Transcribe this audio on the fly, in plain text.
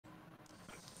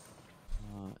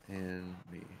And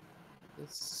me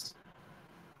this.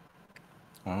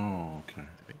 Oh, okay.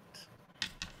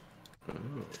 Oh.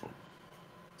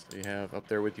 So you have up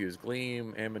there with you is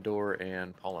Gleam, Amador,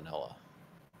 and Pollinella.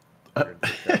 They're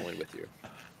currently with you.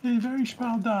 A very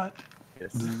small dot.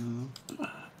 Yes.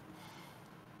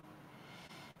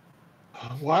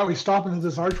 Why are we stopping at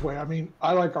this archway? I mean,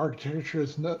 I like architecture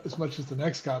as much as the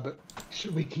next guy, but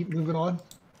should we keep moving on?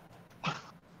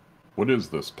 What is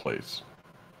this place?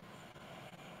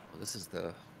 Well, this is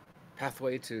the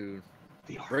pathway to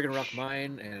the Brigand Rock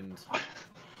Mine and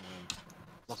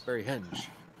Lockberry Henge.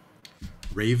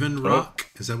 Raven Rock?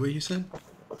 Is that what you said?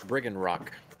 Brigand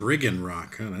Rock. Brigand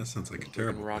Rock. Oh, that sounds like a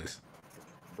terrible Rock. place.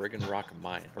 Brigand Rock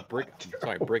Mine. Or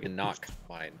Brigand Knock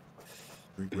Mine.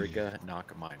 Brigand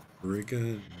Knock Mine.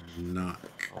 Brigand Knock.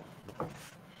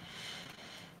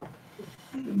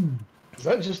 Is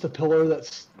that just a pillar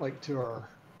that's like to our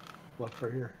left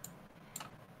right here?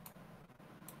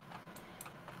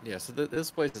 Yeah, so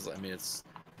this place is, I mean, it's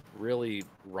really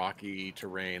rocky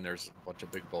terrain. There's a bunch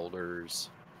of big boulders.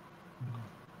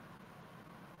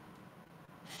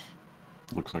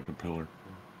 Looks like a pillar.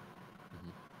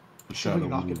 The Should we shadow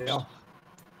knock moves. it down?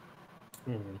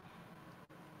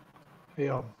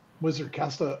 Hey, wizard,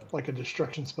 cast a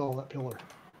destruction spell on that pillar.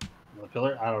 The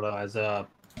pillar? I don't know. As a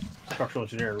structural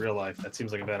engineer in real life, that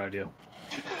seems like a bad idea.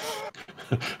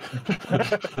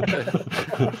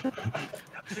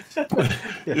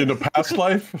 In a past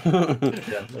life?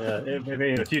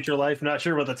 Maybe in a future life. Not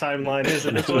sure what the timeline is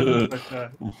in this one,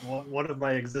 but one of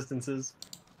my existences.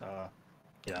 Yeah,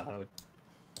 I would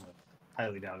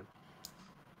highly doubt it.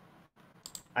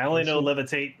 I only know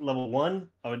levitate level 1.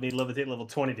 I would need levitate level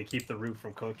 20 to keep the roof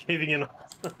from caving in.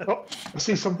 Oh, I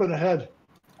see something ahead.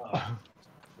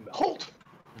 Halt!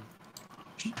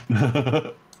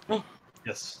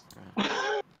 Yes.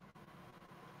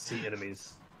 See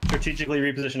enemies. Strategically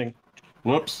repositioning.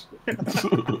 Whoops. Excuse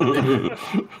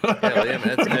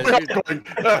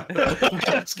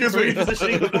me.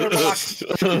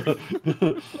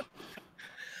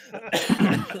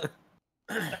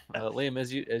 Liam,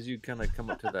 as you kind of come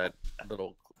up to that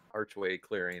little archway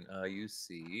clearing, you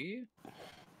see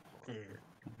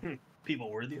people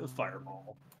worthy of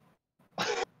fireball.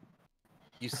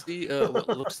 You see what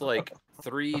looks like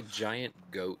 3 giant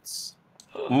goats.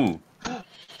 Mm.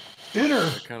 Dinner.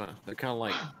 They're kind of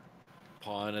like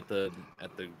pawing at the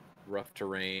rough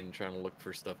terrain, trying to look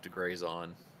for stuff to graze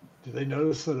on. Do they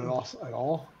notice it at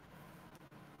all?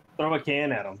 Throw a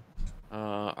can at them.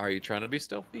 Are you trying to be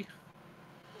stealthy?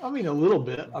 I mean, a little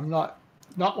bit. I'm not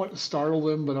wanting to startle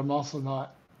them, but I'm also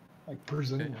not like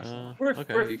presenting myself. We're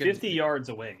 50 yards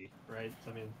away, right?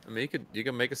 I mean, you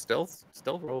can make a stealth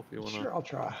roll if you want to. Sure, I'll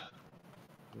try.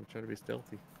 Try to be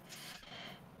stealthy.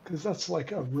 Because that's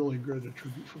like a really good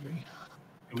attribute for me.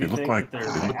 They look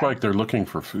like they're looking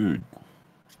for food.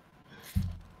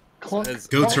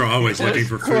 Goats are always looking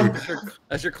for food.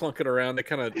 As you're clunking around, they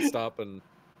kind of stop and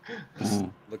just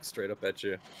look straight up at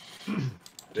you.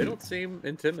 They don't seem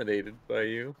intimidated by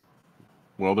you.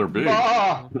 Well, they're big.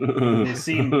 They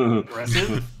seem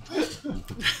aggressive.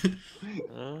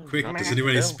 Quick, does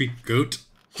anybody speak goat?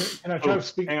 Can I try to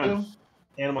speak to them?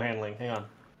 Animal handling. Hang on.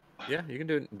 Yeah, you can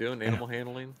do an animal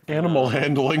handling. Animal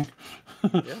handling.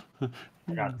 Yeah.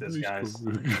 I got this, guys.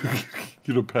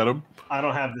 You know, pet him. I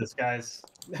don't have this, guys.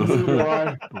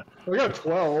 We got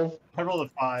 12. I rolled a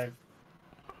 5.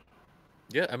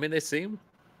 Yeah, I mean they seem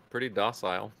pretty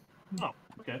docile. Oh,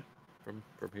 okay. From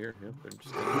here, yeah. They're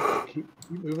just keep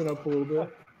moving up a little bit.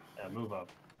 Yeah, move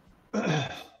up. They're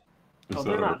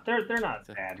they're not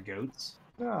bad goats.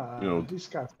 These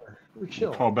guys we're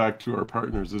chill. Call back to our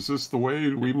partners. Is this the way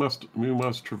we must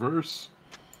traverse?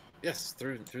 Yes,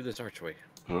 through this archway.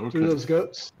 Okay. Through those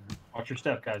goats. Watch your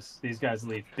step, guys. These guys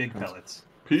leave big pellets.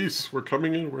 Peace. We're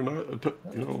coming in. We're not,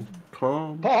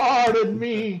 calm. Pardon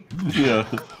me. Yeah.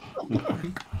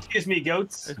 Excuse me,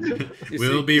 goats.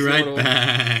 We'll be right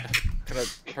back. Kind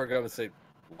of perk up and say,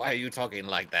 "Why are you talking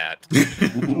like that?"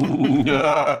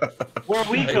 Where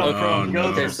we come from,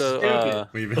 goats are stupid.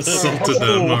 We've insulted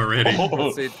them already.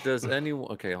 Let's see, does anyone?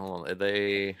 Okay, hold on.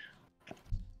 Did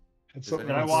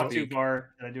I walk too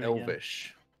far? Did I do it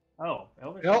Elvish? Again? Oh,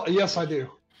 Elvish. Yes, I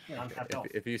do. Yeah,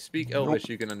 if you speak Elvish,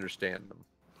 you can understand them.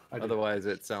 Otherwise,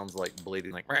 it sounds like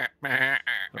bleeding, like.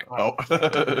 Oh.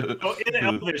 In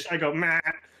Elvish, I go meh.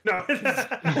 No.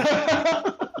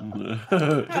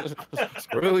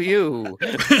 Screw you.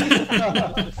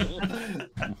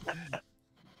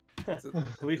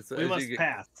 we must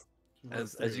pass.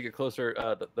 As you get closer,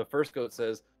 the first goat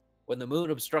says, "When the moon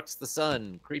obstructs the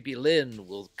sun, creepy Lynn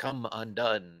will come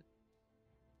undone."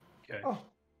 Okay. Oh.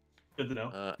 Good to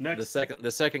know. The Next.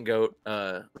 second goat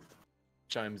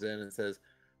chimes in and says,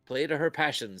 "Play to her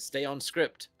passions. Stay on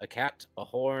script. A cat, a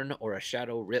horn, or a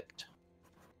shadow ripped."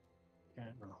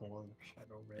 Cat or horn,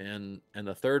 shadow red. And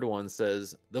the third one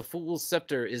says, "The fool's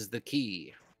scepter is the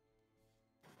key."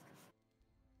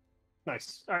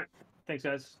 Nice. All right. Thanks,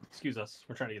 guys. Excuse us.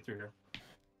 We're trying to get through here.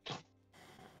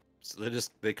 So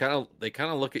they kind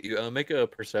of look at you. Make a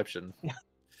perception.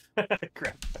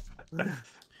 Crap.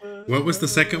 What was the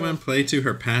second one? Play to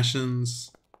her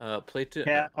passions. Play to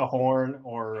Cat, a horn,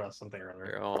 or something or other.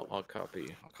 Here, I'll copy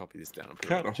these down.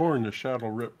 Cat, a horn, a shadow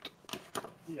ripped.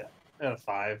 Yeah. And a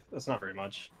 5. That's not very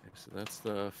much. Okay, so that's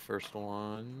the first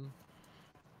one.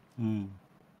 Hmm.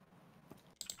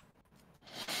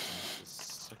 The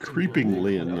second Creeping one.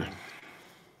 Lynn.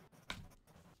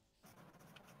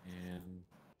 And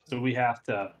So we have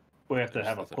to have a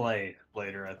nothing. play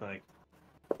later, I think.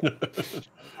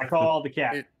 I call the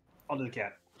cat. It- I'll do the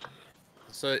cat.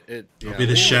 so it It'll be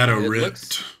the shadow it ripped.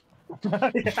 looks-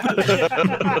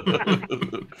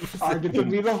 I get to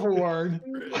be the horn.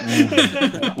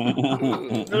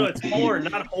 No, it's horn,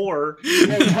 not whore.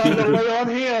 Yeah, time to lay on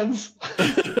hands.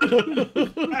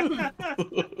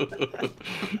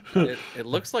 it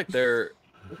looks like they're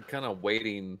kind of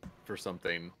waiting for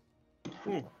something.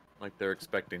 Like they're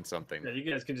expecting something. Yeah, you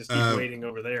guys can just keep waiting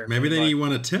over there. Maybe But- they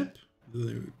want a tip.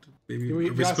 Maybe Do we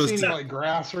are we got supposed any to? like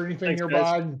grass or anything Thanks, nearby?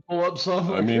 guys. And pull up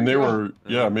some. I mean, they were,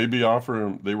 maybe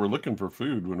they were looking for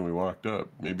food when we walked up.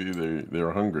 Maybe they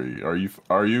were hungry. Are you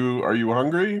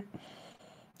hungry?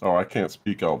 Oh, I can't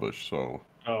speak Elvish, so.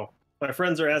 Oh, my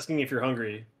friends are asking if you're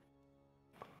hungry.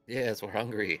 Yes, we're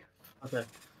hungry. Okay.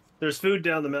 There's food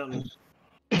down the mountain.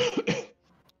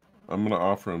 I'm gonna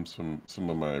offer him some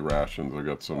of my rations. I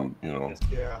got some,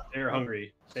 Yeah. They're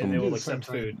hungry, and Some- they will Do the accept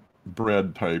same thing. food.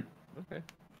 bread type Okay,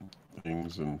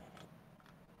 things and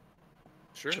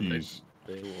sure. cheese.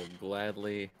 They will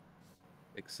gladly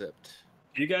accept.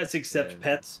 Do you guys accept Yeah.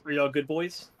 pets? Are y'all good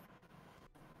boys?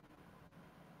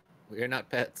 We are not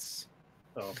pets.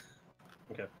 Oh,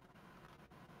 okay.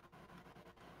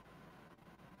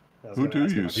 I was Who gonna do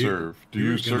ask you about- serve? Do you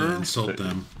You're gonna serve? insult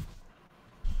them.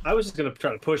 I was just gonna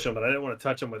try to push them, but I didn't want to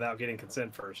touch them without getting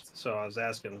consent first. So I was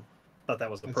asking. Thought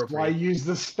that was That's why I appropriate. use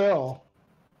this spell.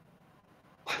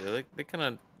 Yeah, they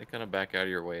kind of back out of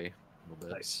your way a little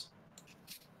bit. Nice.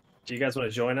 Do you guys want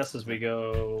to join us as we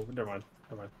go? Never mind.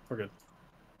 We're good.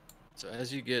 So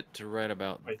as you get to right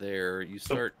about Wait. there, you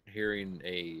start hearing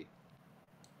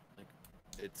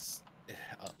it's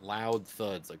loud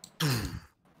thuds like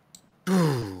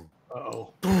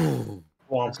Uh-oh. Here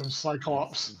Womp. comes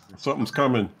Cyclops. Something's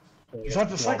coming. Is that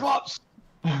the Cyclops?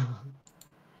 I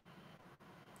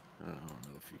don't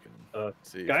know if you can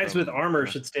see. Guys from- with armor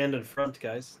should stand in front,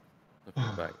 guys.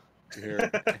 from back. You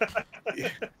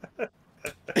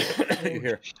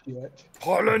hear Shit.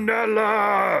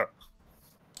 Pollinella.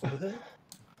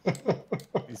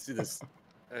 You see this?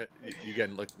 You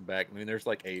again looking back. I mean, there's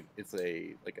it's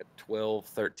a 12,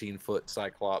 13-foot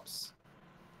Cyclops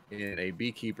in a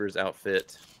beekeeper's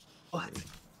outfit. What?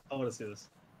 I want to see this.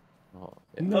 Oh,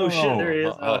 yeah. No. Oh shit! There he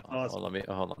is. Oh, Hold awesome. on,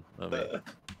 hold on. Let me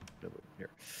here.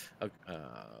 Okay,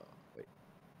 wait.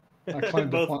 I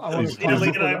climbed Both- up on, I want He's- to climb Italy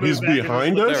up and I on moved He's back into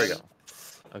behind the- us? There we go.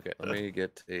 Okay, let me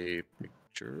get a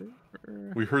picture.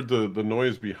 We heard the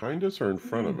noise behind us or in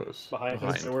front of us? Behind us.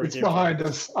 Behind. so where it It's came from. behind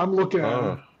us. I'm looking at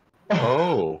him.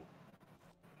 Oh.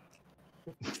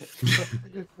 It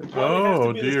probably has to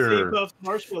Oh, be the dear. Stay Puft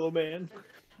Marshmallow Man.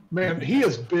 Man, he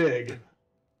is big.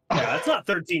 Yeah, that's not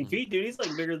 13 feet, dude. He's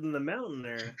like bigger than the mountain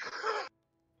there.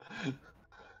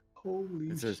 Holy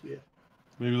It says- shit.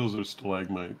 Maybe those are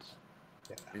stalagmites.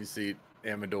 You see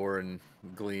Amador and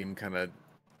Gleam kind of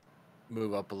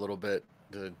move up a little bit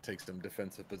to take some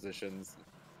defensive positions.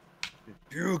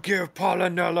 You give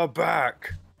Pollinella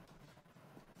back.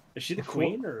 Is she the Before-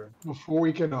 queen or? Before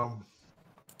we can do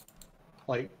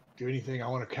anything, I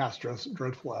want to cast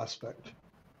Dreadful Aspect.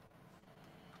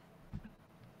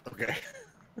 Okay.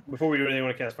 Before we do anything, I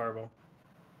want to cast Fireball.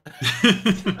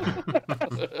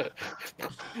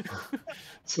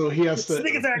 So he has to.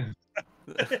 Sneak attack!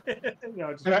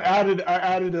 No, just- And I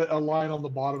added a line on the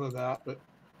bottom of that, but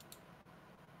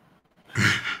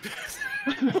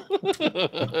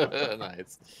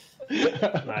Nice.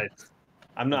 Nice.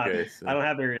 I'm not. Okay, so- I don't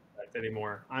have area effect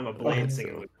anymore. I'm a blade Okay,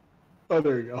 singing so- with. oh,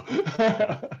 there you go.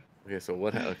 Okay, so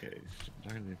what? Okay.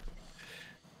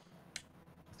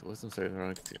 So wisdom save.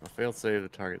 A failed save. The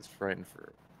target is frightened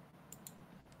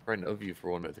of you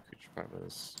for 1 minute. The creature 5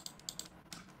 minutes.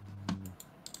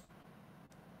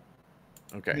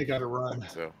 Okay. They got to run.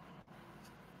 So.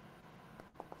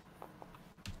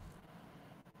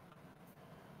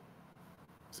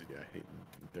 So yeah,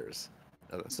 there's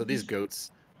so these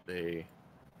goats, they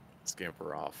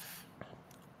scamper off.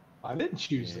 I didn't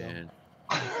choose them.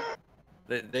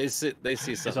 They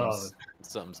see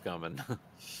something's coming.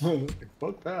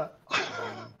 Fuck that.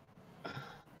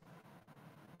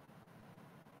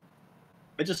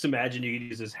 I just imagine you could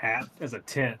use this hat as a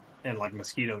tent and like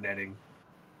mosquito netting,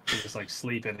 and just like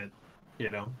sleep in it,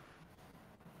 you know.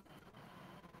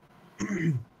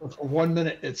 For 1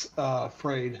 minute, it's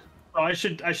frayed. Oh, I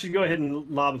should go ahead and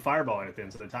lob a fireball at it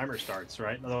then, so the timer starts,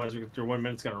 right? Otherwise, your 1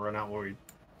 minute's gonna run out while we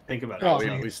think about it. Oh,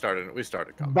 we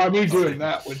started combat. By me doing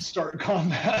that would start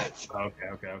combat.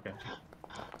 Okay.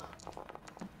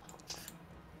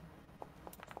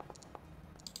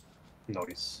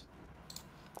 Nice.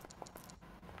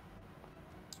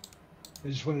 I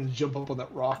just wanted to jump up on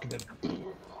that rock and then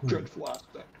dreadful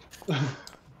aspect.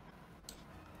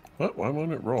 What? Why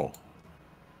won't it roll?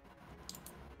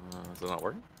 Is it not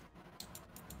working?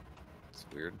 It's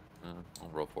weird. I'll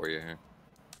roll for you here.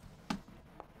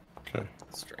 Okay.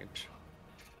 That's strange.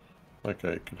 Like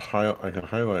I can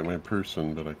highlight my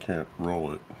person, but I can't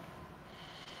roll it.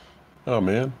 Oh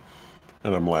man.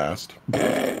 And I'm last.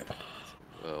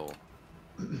 Well,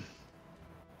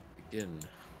 begin.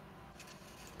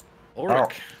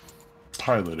 Ulrich.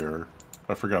 Pilot error.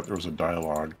 I forgot there was a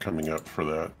dialogue coming up for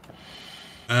that.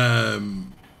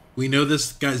 We know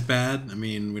this guy's bad. I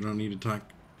mean, we don't need to talk.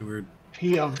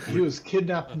 He was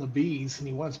kidnapping the bees and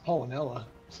he wants Polynella.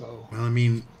 So. Well, I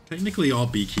mean, technically all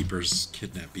beekeepers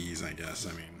kidnap bees, I guess.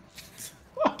 I mean.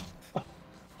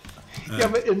 Yeah,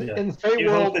 but in Fey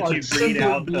World, you breed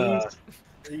out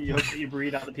you hope that you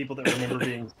breed out the people that remember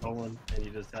being stolen, and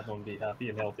you just have them be happy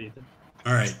and healthy.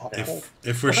 All right.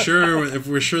 If we're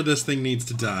sure this thing needs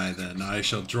to die, then I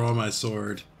shall draw my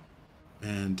sword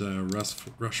and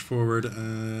rush forward.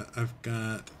 I've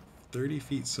got 30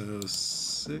 feet, so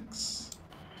 6,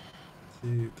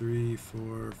 2, 3,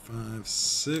 4, 5,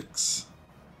 6.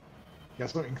 You got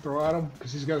something you can throw at him?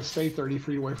 Because he's got to stay 30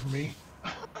 feet away from me.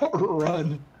 Or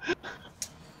run.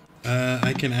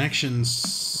 I can action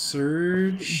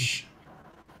surge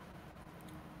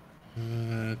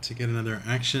to get another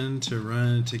action to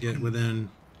run to get within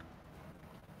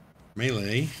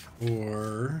melee,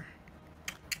 or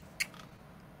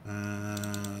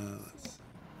let's see,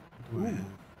 what do I have?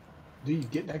 Do you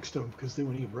get next to him? Because then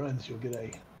when he runs, you'll get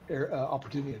a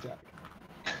opportunity attack.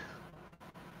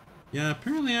 Yeah,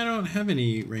 apparently I don't have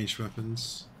any ranged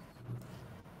weapons.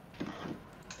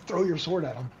 Throw your sword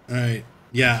at him. All right.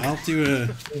 Yeah, I'll do a.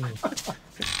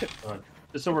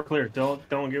 Just so we're clear, don't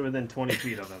get within 20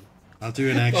 feet of him. I'll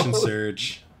do an action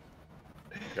surge.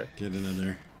 Okay. Get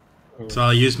another. So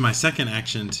I'll use my second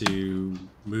action to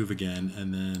move again,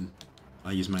 and then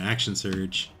I'll use my action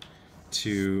surge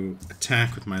to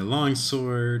attack with my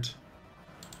longsword.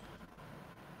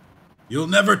 You'll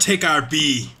never take our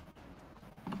bee.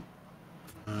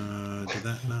 Did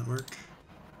that not work?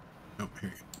 Oh,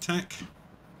 here. Attack.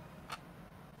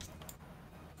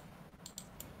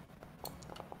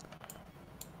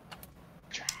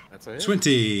 That's a hit.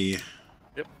 20.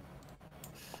 Yep.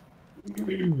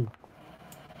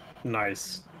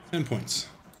 Nice. 10 points.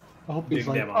 I hope he's Big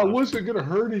like, demo. I wasn't going to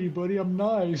hurt anybody. I'm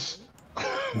nice.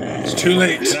 It's too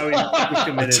late. Now we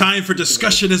committed. Time for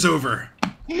discussion is over.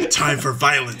 Time for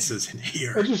violence is in I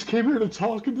here. just came here to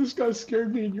talk and this guy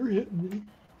scared me and you're hitting me.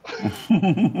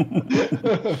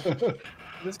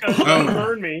 This guy's trying to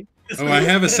burn me. Oh, I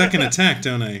have a second attack,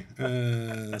 don't I?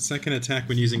 Second attack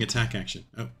when using attack action.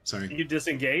 Oh, sorry. You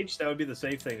disengage? That would be the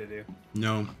safe thing to do.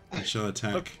 No, I shall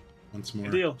attack once more.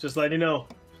 Good deal. Just letting you know.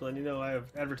 Just letting you know I have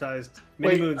advertised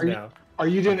many moons now. Are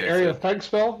you doing an area effect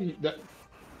spell?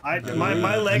 My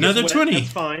leg another is wet. 20.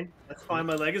 That's fine. That's fine.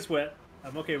 My leg is wet.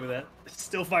 I'm okay with that.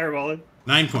 Still fireballing.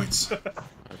 9 points.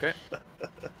 Okay. All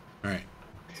right.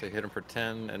 So you hit him for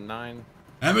 10 and 9.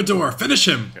 Amador, finish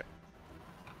him. Okay.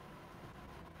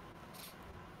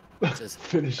 Just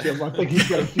Finish him. I think he's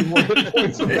got a few more hit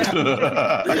points than that.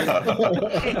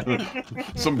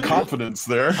 Some confidence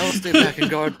there. I'll stay back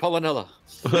and guard Polynella.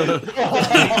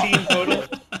 18 total.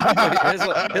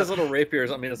 His little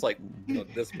rapiers, I mean, it's like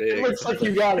this big. It looks like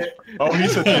you got it. Oh,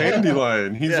 he's a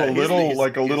dandelion. He's Yeah, a little,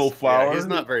 like a little flower. Yeah, he's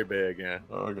not very big, yeah.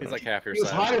 Oh, okay. He's like half your He was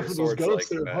size. hiding His from these sword's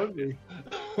goats like that are that. hungry.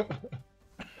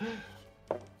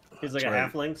 He's like a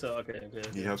That's halfling, so okay.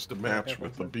 He has to match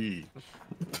with the bee.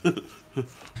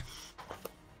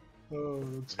 Oh,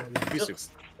 that's funny.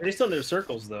 Based on their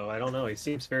circles, though, I don't know. He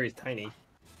seems very tiny.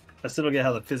 I still don't get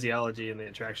how the physiology and the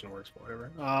attraction works, but whatever.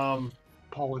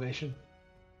 Pollination.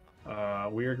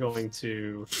 We are going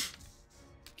to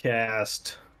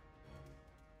cast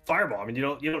Fireball. I mean, you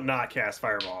don't not cast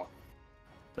Fireball.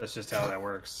 That's just how that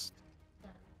works.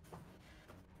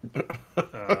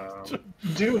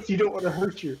 Do if you don't want to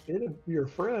hurt your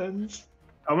friends.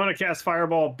 I'm gonna cast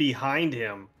Fireball behind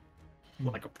him,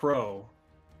 like a pro,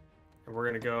 and we're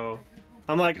gonna go.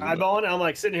 I'm like eyeballing. I'm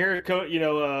like sitting here,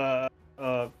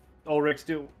 Ulrich's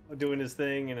doing his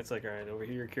thing, and it's like, all right, over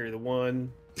here, carry the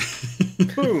 1.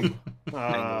 Boom.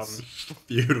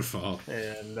 Beautiful.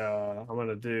 And I'm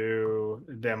gonna do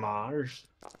damage.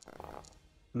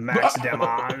 Max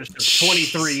damage of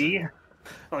 23.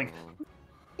 Like,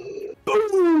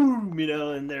 boom,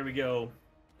 and there we go.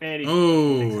 And he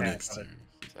next turn.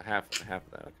 So half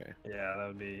of that, okay. Yeah, that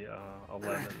would be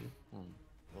 11.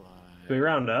 Do we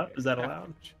round up? Is that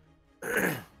allowed?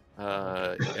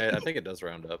 I think it does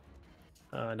round up.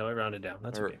 No, it rounded down.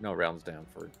 That's okay. No, rounds down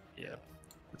for. Yeah,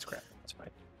 that's crap. That's fine.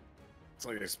 It's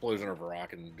like an explosion of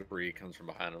rock and debris comes from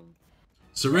behind him.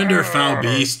 Surrender, foul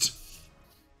beast.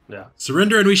 Yeah.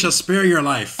 Surrender, and we shall spare your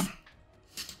life.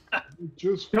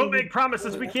 Don't make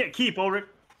promises we can't keep, Ulrich.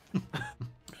 Need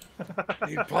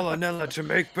Polynella to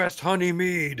make best honey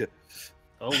mead.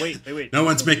 Oh wait. No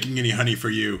one's making any honey for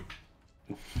you.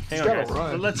 Hang on,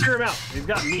 guys. Let's hear him out. He's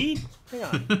got mead. Hang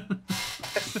on.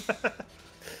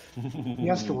 He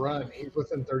has to run. He's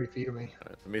within 30 feet of me.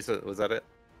 Misa, was that it?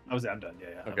 I'm done.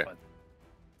 Yeah. Okay.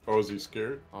 Oh, is he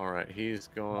scared? All right, he's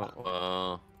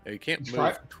going. He can't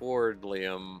move toward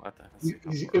Liam.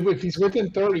 If he's within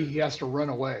 30, he has to run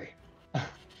away. Okay.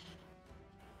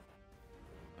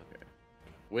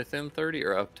 Within 30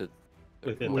 or up to?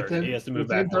 Within 30. He has to move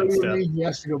back 1 step. He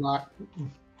has to go back.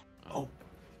 Oh,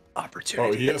 opportunity.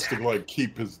 Oh, he has to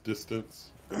keep his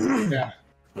distance. Yeah.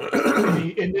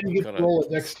 And then you get to roll a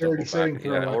dexterity saving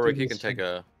throw. Yeah, or he can take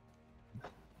a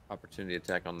opportunity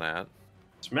attack on that.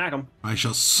 Smack him. I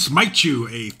shall smite you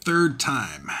a 3rd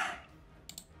time.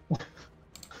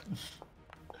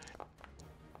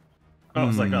 Oh,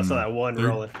 it's like I saw that 1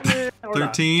 rolling.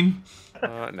 13?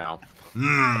 No.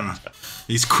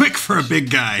 He's quick for a big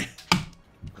guy.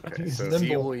 Okay, so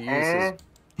he will use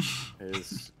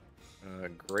his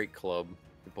great club.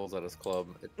 He pulls out his club.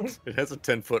 It has a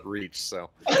 10-foot reach, so.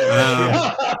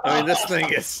 I mean, this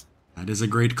thing is. That is a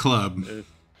great club.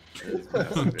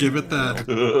 I'll give it that.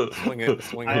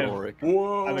 Swing it, Ulrich.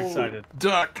 Whoa! I'm excited.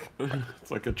 Duck!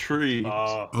 It's like a tree. Shit.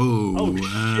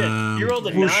 You rolled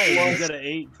a 9, you got an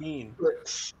 18.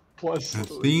 Plus I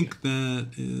think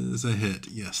that is a hit.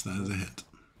 Yes, that is a hit.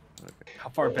 Okay. How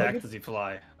far back does he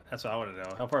fly? That's what I want to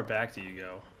know. How far back do you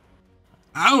go?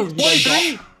 Ouch!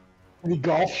 23! He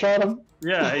golf shot him?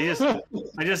 Yeah,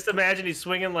 I just imagine he's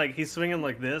swinging like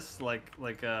this, like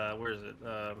where is it?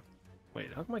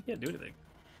 Wait, how come I can't do anything?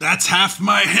 That's half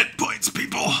my hit points,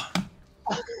 people.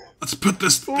 Let's put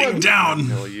this thing down.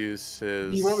 He'll use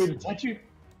his. You want me to touch you?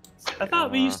 I thought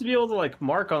we used to be able to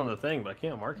mark on the thing, but I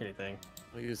can't mark anything.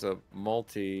 He'll use a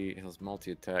multi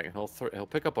attack, and he'll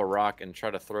pick up a rock and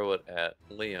try to throw it at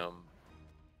Liam.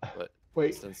 But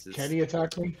wait, can he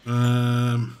attack me?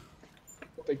 I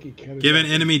think he can. Give an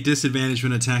enemy disadvantage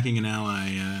when attacking an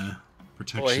ally.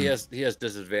 Protection. Well, he has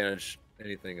disadvantage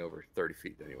anything over 30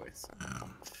 feet, anyways. Oh.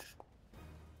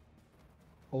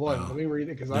 Hold on, let me read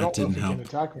it because I don't know if he can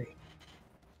attack me.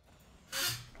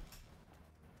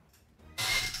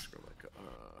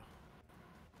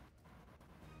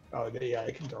 Oh yeah,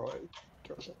 I can throw it.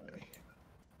 Throw something at me.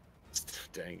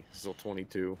 Dang, still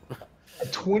 22.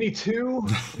 22?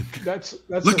 That's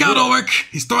Look out, Ulrich!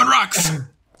 He's throwing rocks.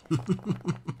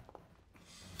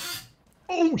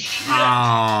 Oh shit!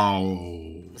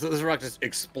 Ow! So this rock just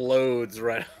explodes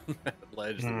right on that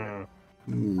ledge. Are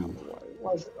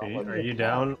you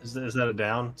down? Is that a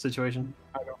down situation?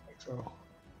 I don't think so.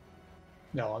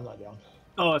 No, I'm not down.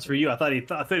 Oh, it's for you. I thought he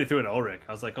threw it at Ulrich.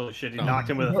 I was like, oh shit, he knocked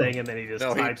him with a thing and then he just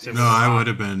types him. No, I would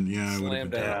have been. Yeah, I would have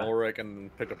Slammed been. down Ulrich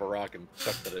and picked up a rock and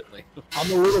chucked it at me. I'm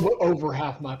a little bit over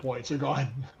half my points are gone.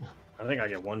 I think I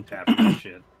get 1 tap for that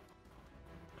shit.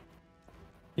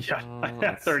 Yeah, I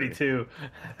got 32.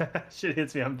 Shit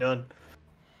hits me, I'm done.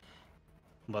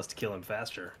 Must kill him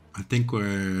faster. I think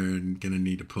we're gonna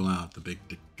need to pull out the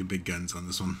big guns on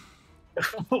this one.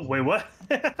 Wait, what?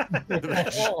 Yeah,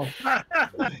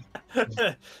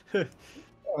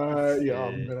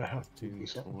 I'm gonna have to do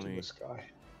something to this guy.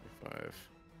 5,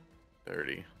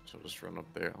 30. She'll just run up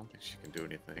there. I don't think she can do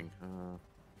anything.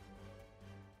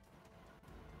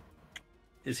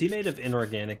 Is he made of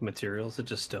inorganic materials,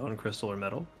 such as stone, crystal, or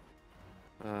metal?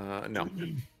 No.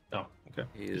 Oh, okay.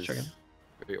 He is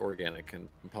very organic, and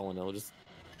Polynella just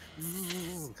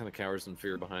kind of cowers in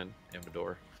fear behind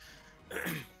Amador.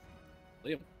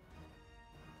 Liam.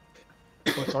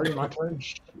 Oh, it's already my turn?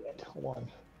 Shit, hold on.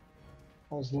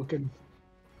 I was looking.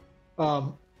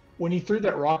 When he threw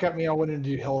that rock at me, I wanted to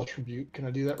do Hellish Rebuke. Can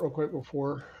I do that real quick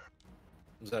before?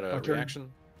 Is that a My turn?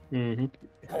 reaction? Mm-hmm.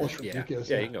 Oh, it's Yeah. ridiculous.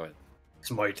 Yeah, you can go ahead.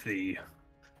 Smite thee.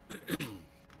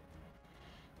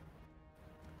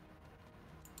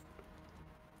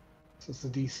 So it's the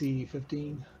DC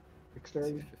 15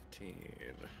 dexterity. 15.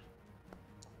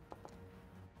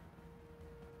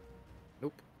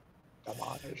 Nope.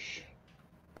 Damage.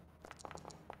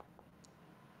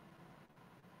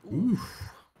 Ooh.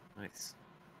 Nice.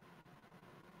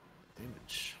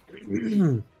 Damage.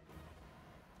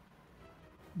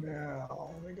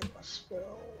 Now, let me get my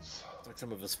spells. It's like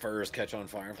some of his furs catch on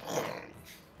fire.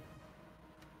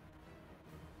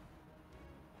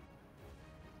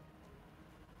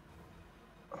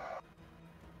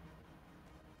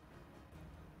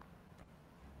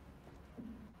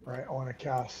 Right, I want to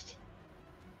cast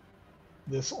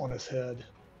this on his head.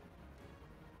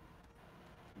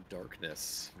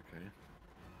 Darkness. Okay.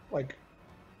 Like,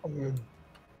 I'm going to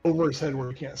over his head where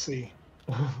he can't see.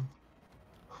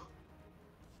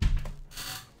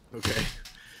 Okay.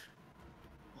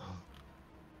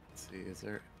 Let's see, is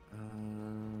there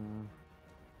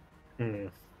Source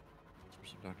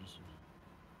of Darkness?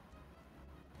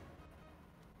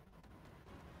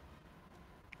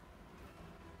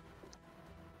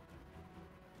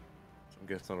 So I'm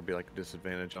guessing that'll be like a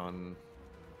disadvantage on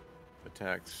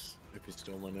attacks if he's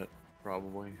still in it,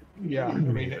 probably. Yeah, I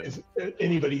mean, it's,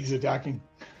 anybody's attacking.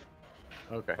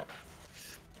 Okay.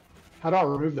 How do I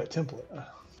remove that template?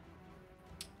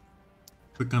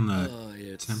 Click on the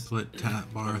It's template tab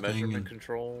the bar thing. measurement And,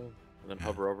 control, and then Yeah.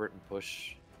 hover over it and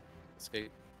push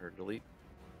escape or delete.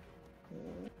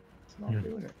 It's not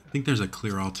doing it. I think there's a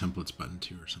clear all templates button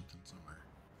too or something somewhere.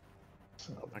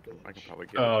 Son of a I can bitch. probably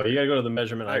get Oh, it. you gotta go to the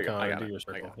measurement There you go, icon I and got do it, your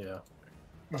I circle. got Yeah.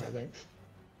 Okay, thanks.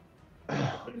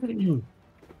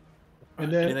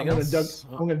 And then Anything I'm gonna duck. else?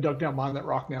 I'm gonna duck down behind that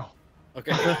rock now.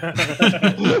 Okay.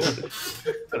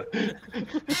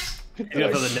 You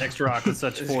go for the next rock with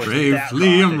such force. Brave that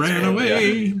Liam rock ran is-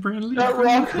 away. Brave That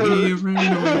rock Liam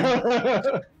ran away.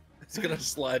 hurt. It's gonna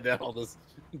slide down all this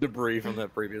debris from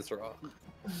that previous rock.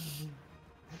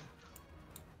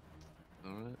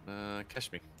 Alright,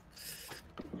 catch me.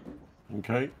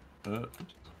 Okay. To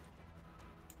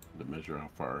measure how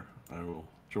far I will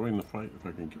join the fight if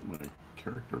I can get my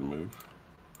character to move.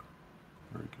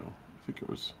 There we go. I think it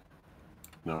was.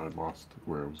 Now I lost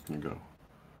where I was going to go.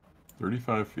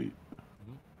 35 feet.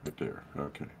 Right there.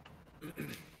 Okay.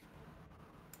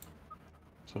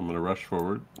 So I'm going to rush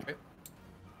forward. Okay.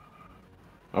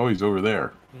 Oh, he's over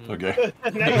there. Okay.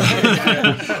 What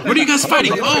are you guys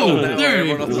fighting? Oh, there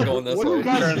Everyone else is you going this What are you way.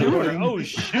 guys doing? Oh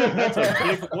shit, that's a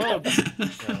big club.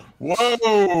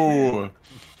 Whoa!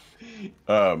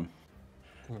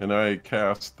 And I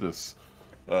cast this.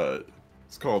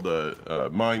 It's called a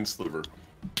Mind Sliver,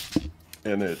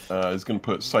 and it is going to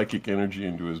put psychic energy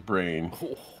into his brain.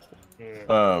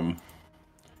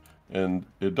 And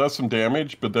it does some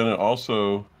damage, but then it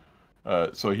also.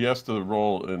 So he has to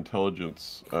roll an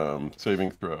intelligence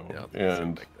saving throw, Yeah,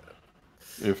 and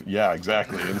like that.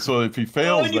 exactly. And so if he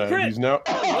fails and you that, crit! he's now.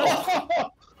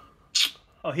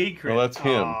 Oh, he crit. Well, that's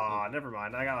him. Aw, never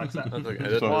mind. I got upset. That's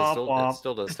okay. So- It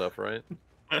still does stuff, right?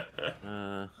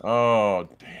 Oh,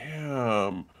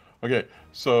 damn. Okay,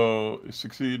 so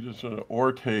succeed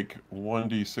or take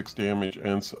 1d6 damage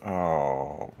and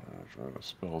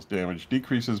spells damage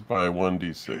decreases by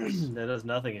 1d6 That does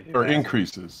nothing if he or passes.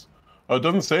 increases. Oh, it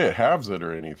doesn't say it halves it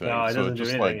or anything. No, it so doesn't do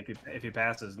just anything if he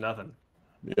passes. Nothing.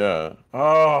 yeah.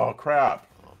 Oh crap.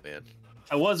 Oh man.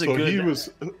 I was a So good. he was.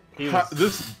 he was-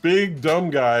 This big dumb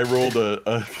guy rolled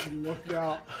a Look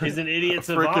out. He's an idiot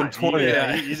Frickin' savant. 20.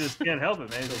 You just can't help it,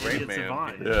 man. He's an Rain idiot Man.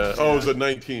 savant. yeah. Oh, it was a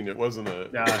 19. It wasn't a.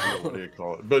 Yeah. What do you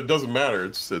call it? But it doesn't matter.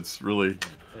 It's really.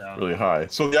 Yeah. really high.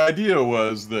 So the idea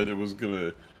was that it was going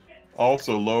to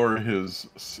also lower his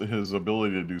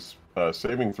ability to do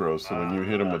saving throws. So when you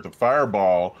hit him with the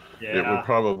fireball, it would Yeah.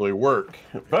 probably work.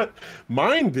 But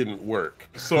mine didn't work.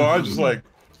 So I was just like,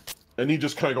 and he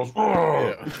just kind of goes,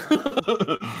 oh.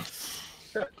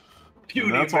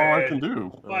 And that's all I can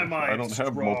do. My I don't mind's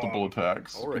have strong. multiple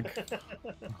attacks. Ulrich.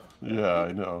 Yeah,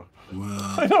 I know. I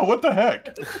Well, know. What the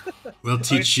heck? we'll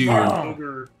teach you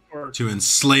Ogre or to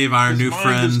enslave our His new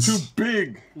mind is friends, too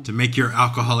big. to make your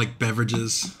alcoholic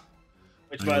beverages.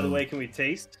 which, by the way, can we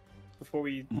taste before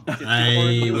we get too I far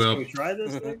into this? will- Can we try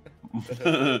this thing?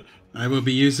 I will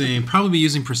be probably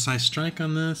using Precise Strike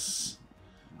on this.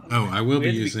 Oh, I will We be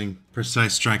have to be- using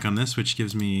Precise Strike on this, which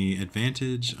gives me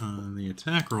advantage on the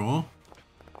attack roll.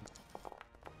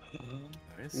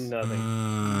 Nice.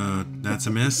 Nothing. That's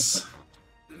a miss.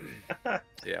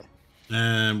 Yeah.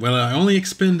 Well, I only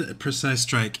expend Precise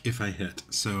Strike if I hit.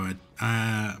 So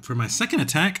for my second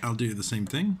attack, I'll do the same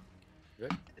thing.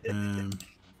 Okay.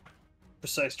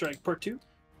 Precise Strike Part 2.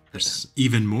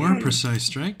 Even more Precise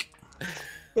Strike.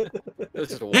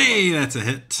 Hey, that's a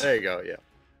hit. There you go, yeah.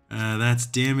 That's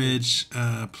damage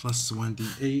plus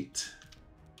 1d8.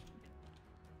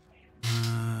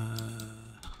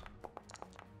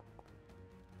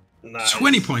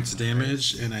 20 points of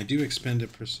damage, and I do expend a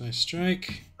Precise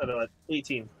Strike.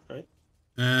 18, right?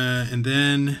 And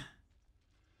then,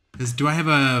 do I have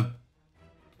a?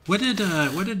 What did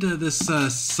this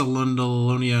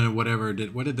Solundalonia whatever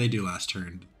what did they do last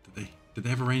turn? Did they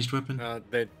have a ranged weapon?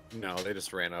 They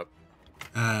just ran up.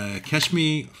 Catch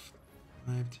me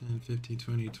 5, 10, 15,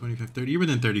 20, 25, 30. You're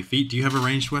within 30 feet. Do you have a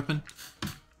ranged weapon?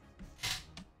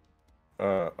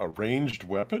 A ranged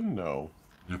weapon? No.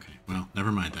 Okay, well,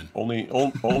 never mind then.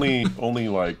 Only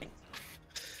like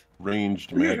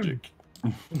ranged magic.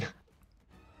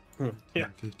 Yeah.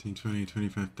 15, 20,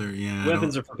 25, 30. Yeah.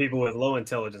 Weapons are for people with low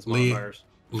intelligence modifiers.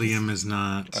 Liam is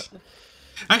not.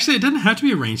 Actually, it doesn't have to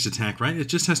be a ranged attack, right? It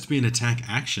just has to be an attack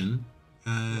action.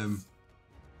 I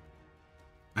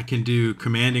can do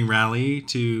commanding rally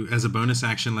to, as a bonus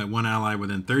action, let one ally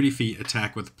within 30 feet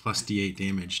attack with plus d8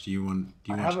 damage. Do you want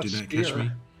to do that? Catch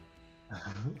me.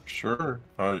 Sure.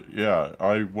 Yeah,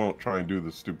 I won't try and do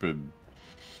the stupid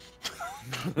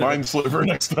mind sliver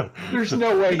next time. There's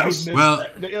no way you missed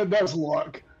that. That's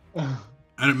luck.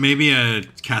 Maybe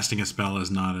casting a spell is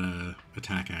not an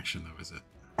attack action, though, is it?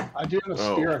 I do have a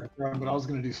spear I could throw, but I was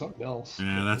going to do something else.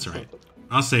 Yeah, that's all right.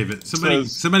 I'll save it.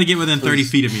 Somebody get within 30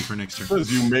 feet of me for next turn.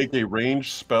 Says you make a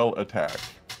ranged spell attack.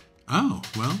 Oh,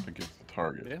 well. Against the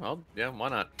target. Yeah, why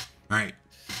not? All right.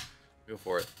 Go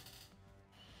for it.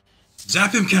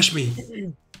 Zap him, catch me.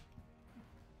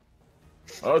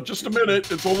 Just a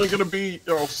minute. It's only going to be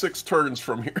 6 turns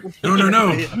from here.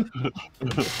 No.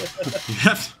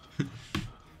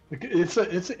 It's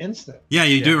an instant. Yeah,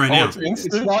 you do it right now. It's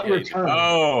instant? It's not your turn.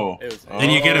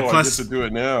 And you get a plus. I get to do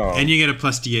it now. And you get a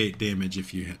plus d8 damage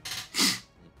if you hit.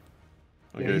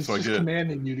 Okay, he's so just I get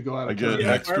commanding you to go out. I get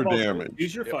extra damage.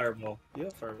 Use your fireball. You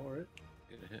have fireball,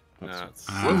 right?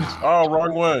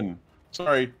 Wrong one.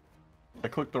 Sorry, I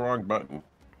clicked the wrong button.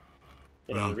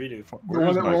 Yeah, redo.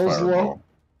 Where's my fireball?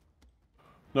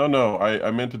 No,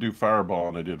 I meant to do fireball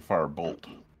and I did firebolt.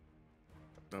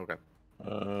 Okay.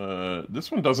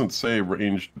 This one doesn't say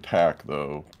ranged attack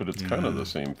though, but it's kind of the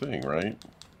same thing, right?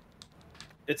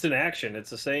 It's an action. It's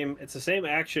the same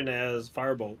action as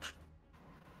firebolt.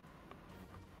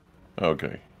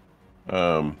 Okay.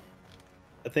 I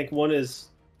think one is,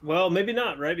 well, maybe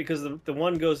not, right? Because the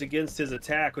one goes against his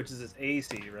attack, which is his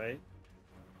AC, right?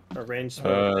 A ranged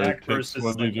spell attack versus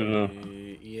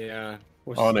yeah.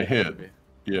 On a hit.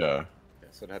 Yeah.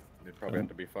 So it'd probably have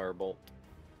to be firebolt.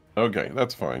 Okay,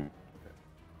 that's fine.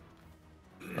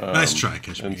 Nice try,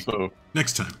 catch me. So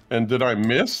next time. And did I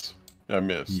miss? I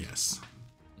missed. Yes.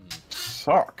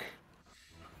 Suck.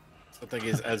 The thing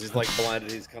is, as he's like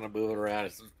blinded, he's kind of moving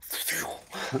around.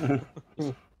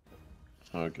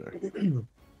 Okay.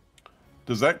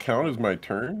 Does that count as my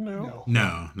turn now?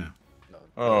 No.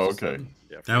 Oh, okay.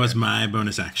 That was my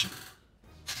bonus action.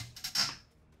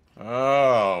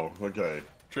 Oh, okay.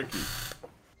 Tricky.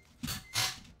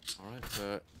 All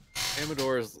right.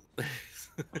 Amador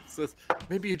says,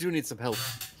 maybe you do need some help.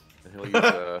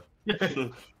 And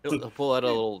he'll pull out a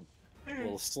little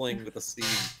sling with a seed.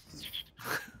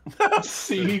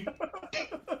 Seed.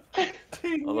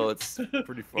 Although it's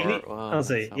pretty far. I'll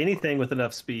say anything with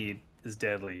enough speed is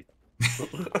deadly.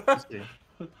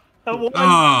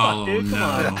 Oh, dude,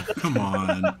 no. Come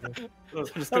on.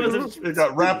 It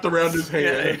got wrapped around his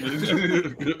hand.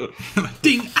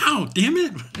 Ding! Ow! Damn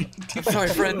it! Sorry,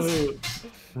 friends.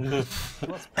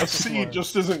 A seed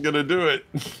just isn't going to do it.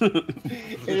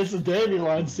 It's a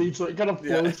dandelion seed, so it kind of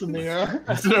floats in the air.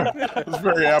 It's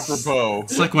very apropos.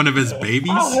 It's like one of his babies.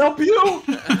 I'll help you!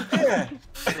 Yeah.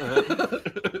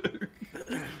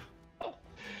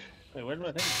 Wait, where did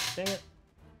my thing? Dang it.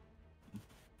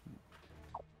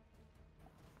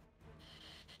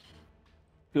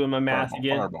 Doing my math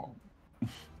again. Fireball.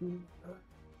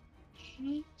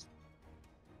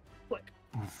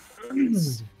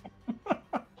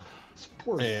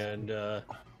 And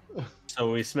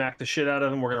so we smack the shit out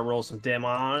of him. We're gonna roll some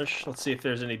damage. Let's see if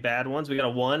there's any bad ones. We got a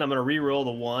 1. I'm gonna re-roll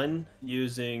the 1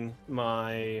 using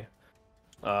my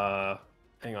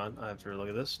hang on, I have to look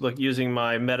at this. Using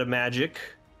my meta magic.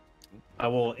 I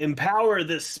will empower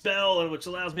this spell, which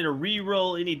allows me to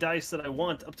re-roll any dice that I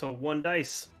want, up to 1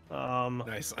 dice.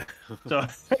 Nice. So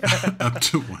up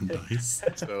to 1 dice.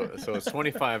 So it's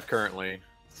 25 currently.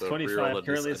 So 25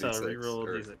 currently, so reroll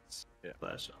or, d6. Yeah.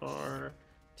 /R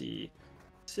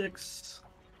d6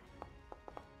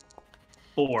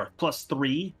 4 plus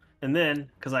 3, and then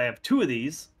because I have 2 of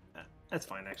these, That's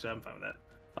fine, actually. I'm fine with that.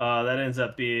 That ends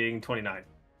up being 29.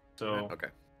 So Okay.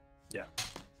 yeah.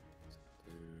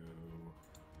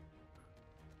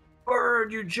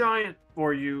 Bird, you giant,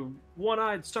 or you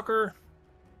one-eyed sucker.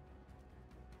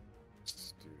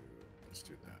 Let's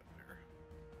do that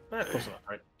there. Close enough,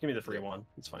 right? Give me the free one.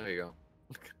 It's fine. There you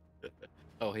go.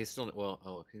 Oh, he's still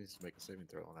he needs to make a saving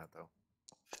throw on that though.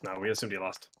 No, we assumed he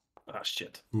lost. Oh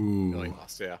shit. Ooh. No, he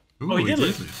lost. Yeah. Ooh, Oh, he did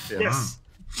lose. Yeah. Yes.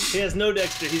 He has no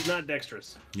dexter. He's not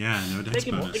dexterous. Yeah, no dex Make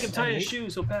him bonus. tie his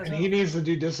shoes. He'll pass And out. he needs to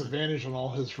do disadvantage on all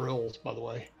his rolls, by the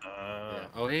way, Yeah.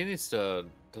 Oh, he needs to.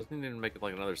 Doesn't he need to make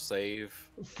like another save?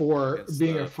 for Against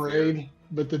being the afraid. fear.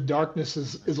 But the darkness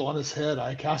is on his head.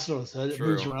 I cast it on his head. It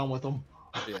moves True. around with him.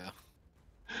 Yeah.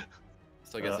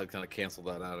 So I guess I kind of canceled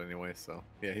that out anyway. So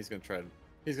yeah, he's gonna try.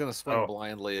 He's gonna swing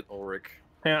blindly at Ulrich.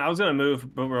 Hang on, I was gonna move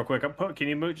real quick. Can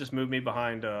you just move me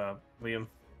behind Liam?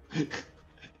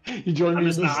 You join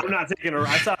me. I'm not taking a.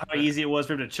 I saw how easy it was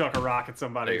for him to chuck a rock at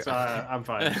somebody, There so I'm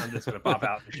fine. I'm just gonna pop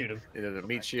out and shoot him. A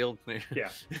meat shield. Yeah.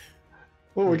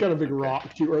 Oh, we got a big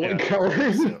rock too. Yeah.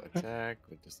 So attack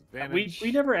with disadvantage.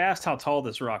 We never asked how tall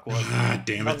this rock was. Ah,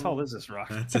 damn How it. tall is this rock?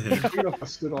 That's a hit. We're gonna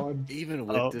bust it on. Even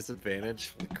with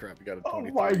disadvantage. Holy crap! You got a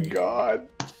 23. Oh my god,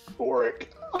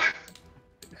 Boric.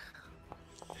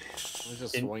 He's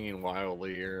just swinging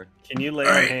wildly here. Can you lay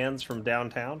All on right. hands from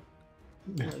downtown?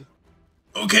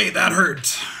 Okay, that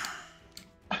hurt.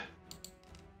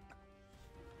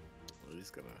 He's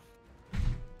gonna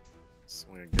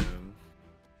swing again.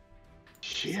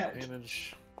 Shit.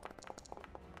 Disadvantage.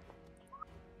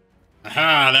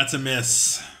 Aha, that's a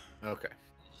miss. Okay.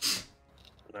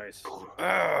 Nice.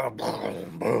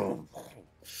 Boom,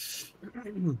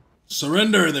 boom.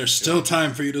 Surrender. There's still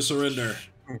time for you to surrender.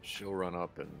 She'll run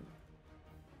up and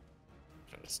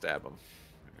try to stab him.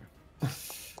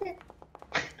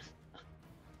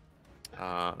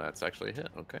 That's actually a hit.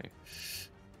 Okay.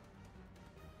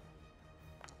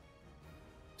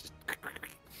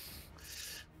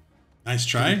 Nice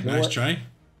try. Nice try.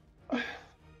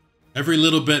 Every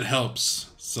little bit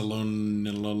helps.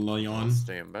 Salon.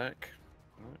 Stand back.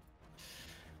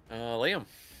 All right. Liam.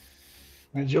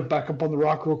 I'm gonna jump back up on the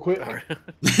rock real quick.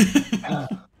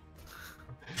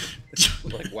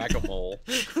 Like whack-a-mole.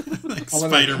 Like I'm gonna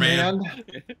Spider-Man.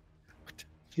 command.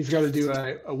 He's got to do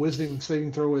a wisdom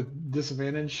saving throw with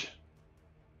disadvantage.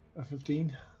 A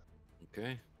 15.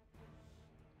 Okay.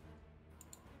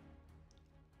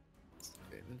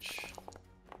 Disadvantage.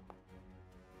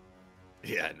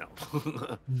 Yeah, I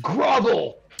know.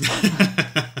 Grovel.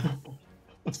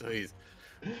 So he's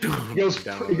He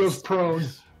goes prone,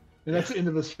 his- and that's the end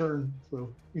of his turn. So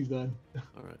he's done.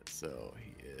 All right, so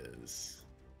he is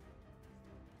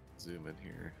zoom in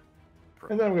here.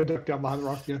 And then I'm gonna duck down behind the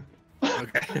rock again.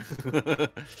 Okay.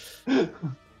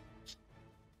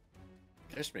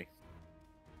 Catch me.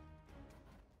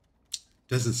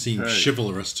 Doesn't seem Hey.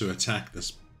 chivalrous to attack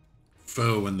this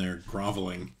foe when they're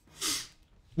groveling.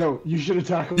 No, you should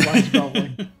attack him while he's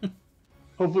groveling.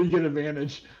 Hopefully, you get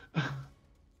advantage.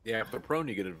 Yeah, if they're prone,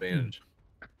 you get advantage.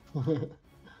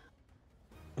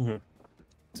 So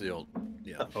you'll,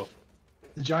 yeah. Oh,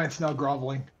 The giant's now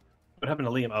groveling. what happened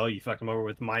to Liam? Oh, you fucked him over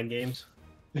with mind games.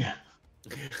 Yeah,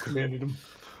 commanded him.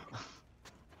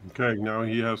 Okay, now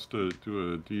he has to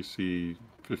do a DC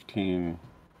 15.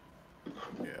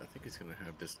 Yeah, I think he's gonna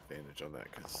have disadvantage on that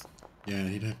because. Yeah,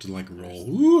 he'd have to like roll.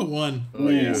 Ooh, a 1. Oh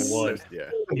yes. One. Yeah.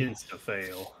 Insta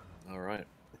fail. All right.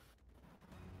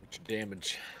 What's your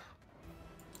damage?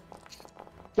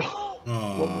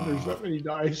 Well, there's that many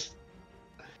dice.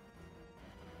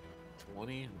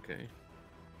 20. Okay.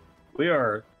 We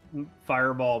are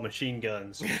fireball machine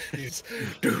guns. And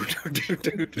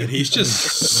he's just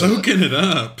soaking it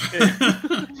up.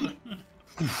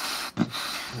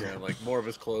 Yeah, like more of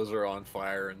his clothes are on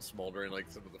fire and smoldering, like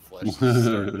some of the flesh is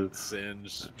starting to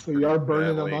singe. So you are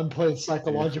burning them badly. on playing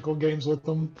psychological games with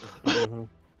them.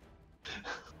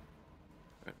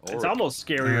 It's almost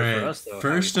scarier for us, though.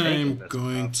 First, how he's taking I'm this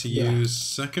going stuff. to use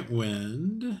Second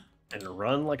Wind. And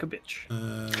run like a bitch.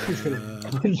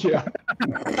 Yeah.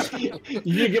 You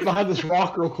need to get behind this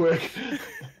rock real quick.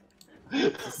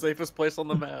 It's the safest place on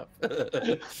the map.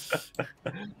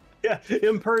 Yeah,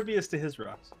 impervious to his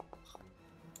rocks.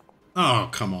 Oh,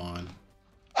 come on.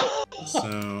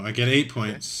 So I get 8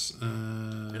 points.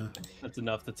 That's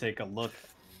enough to take a look.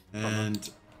 And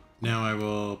now I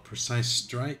will Precise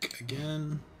Strike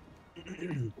again.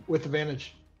 With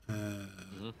advantage.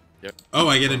 Yep. Oh,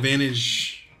 I get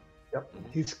advantage Yep.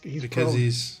 He's because prone.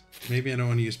 he's... Maybe I don't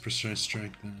want to use Precise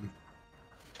Strike then.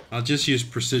 I'll just use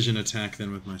Precision Attack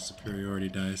then with my superiority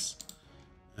dice.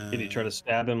 Can you try to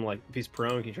stab him, like, if he's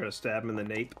prone, can you try to stab him in the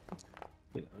nape?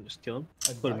 Just kill him.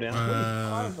 Put him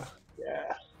down.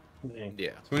 Yeah.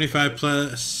 Yeah. 25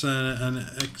 plus an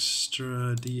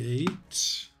extra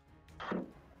D8.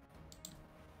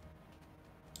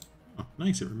 Oh,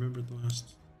 nice. It remembered the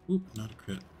last. Oop, not a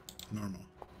crit. Normal.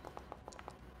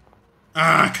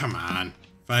 Ah, come on.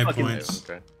 5 Fucking points.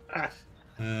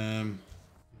 Okay.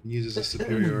 Uses a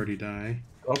superiority die.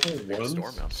 Double Storm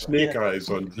ones. outside. Snake eyes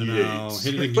on Then I'll D8s.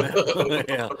 hit it again.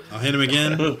 Yeah. I'll hit him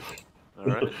again. All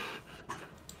right.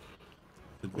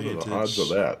 What are the odds of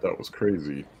that? That was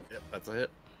crazy. Yep, that's a hit.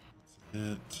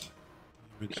 Hit.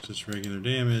 Damage, just regular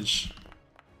damage.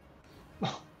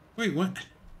 Wait, what?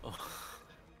 Oh.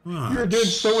 Oh, You're doing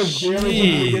so much damage when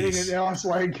jeez. you're getting it now. It's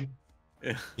like,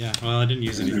 Yeah, well, I didn't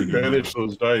use anything. Advantage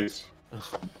those dice.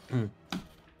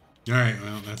 Alright,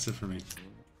 well, that's it for me.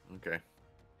 Okay.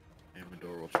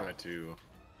 Amador will try to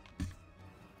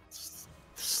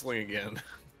sling again.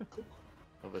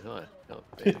 Oh, but he'll have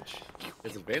advantage. He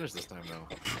has advantage this time, though.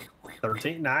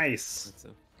 13. Nice. That's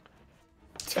it.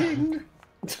 ting.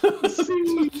 The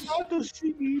seed, not the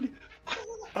seed.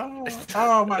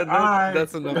 Oh my eye!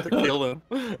 That's enough to kill him.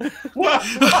 What?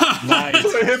 Nice.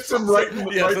 It hits him right,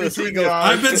 Yeah, right so the sea between goes- the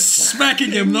eyes. I've been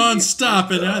smacking him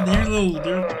non-stop, and your little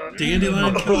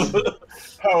dandelion kills him.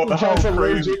 How John's crazy!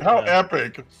 allergic. How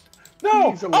epic!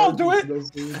 No, He's I'll do allergic it. to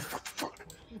those seeds.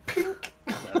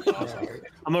 That's awesome.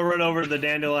 I'm gonna run over to the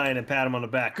dandelion and pat him on the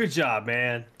back. Good job,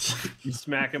 man. You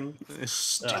smack him.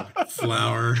 Stupid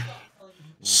flower.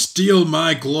 Steal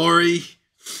my glory.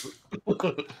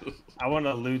 I want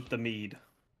to loot the mead.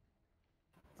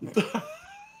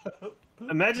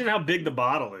 Imagine how big the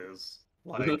bottle is.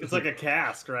 Like it's like a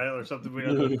cask, right, or something. We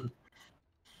don't...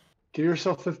 Give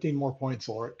yourself 15 more points,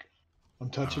 Ulrich. I'm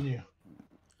touching you.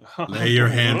 Lay your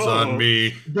hands Whoa. on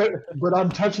me. But I'm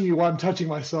touching you while I'm touching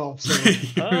myself. So. Lay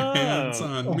your hands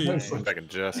on me. Nice. Back in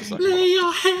just a second. Lay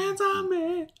your hands on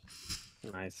me.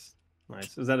 Nice,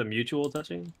 nice. Is that a mutual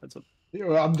touching? That's a. You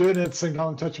know, I'm doing it at the same time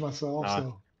I'm touching myself. Ah.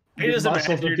 So. I can just Give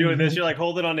myself imagine you're 15 doing this. points. You're like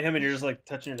holding on to him, and you're just like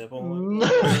touching your nipple.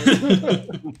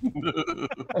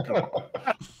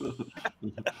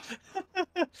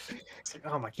 It's like,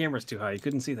 oh, my camera's too high. You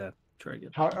couldn't see that. Try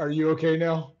again. How are you okay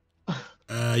now?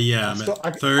 Yeah, I'm Still- I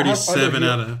at have other 37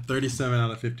 heal-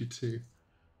 out of 52.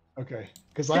 Okay,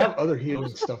 because I have other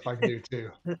healing stuff I can do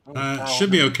too.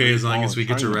 Should be okay as long as we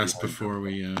get to Trying to rest be before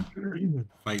we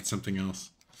fight something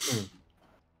else.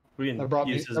 We can That brought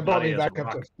me use his that brought me body as a back up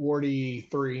rock. to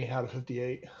 43 out of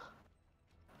 58.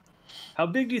 How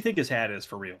big do you think his hat is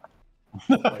for real?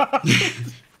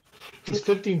 He's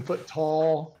 15 foot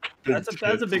tall. That's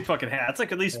a big fucking hat. It's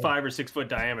like at least 5 or 6 foot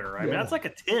diameter, right? I mean, Yeah. that's like a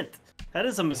tent. That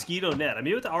is a mosquito net. I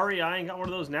mean, with the REI and got one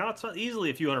of those now, it's easily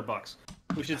a few $100.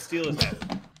 We should steal his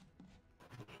hat.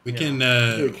 We Yeah. can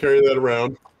Carry that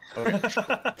around.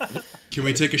 can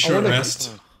we take a short wonder-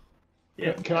 rest?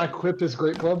 Yeah. Can I equip this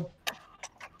great club?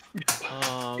 You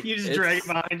just it's- drag it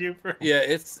behind you. Yeah,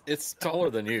 it's taller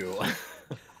than you.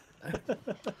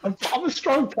 I'm a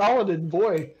strong paladin,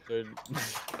 boy. Good.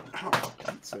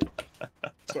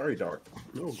 Sorry, Dark.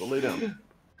 No, go lay down.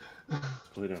 Go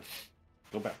lay down.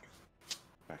 Go back.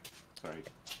 Back. Sorry.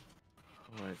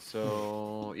 All right,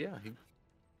 so yeah, he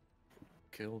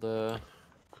killed the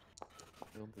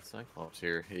Cyclops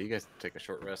here. Hey, you guys take a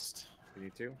short rest if you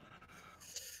need to.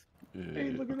 Hey,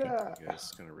 look at that. You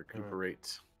guys gonna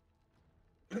recuperate.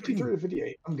 53 to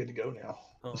 58. I'm good to go now.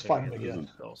 Let's Okay, fight him yeah, again.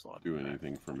 that was a lot. Do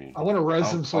anything for me. I want to res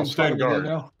I'll- him so I'll we can fight him stand again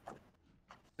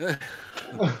guard.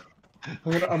 now.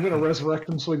 I'm gonna resurrect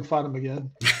him so we can fight him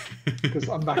again because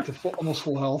I'm back to almost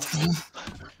full health.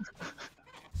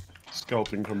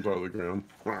 Skeleton comes out of the ground.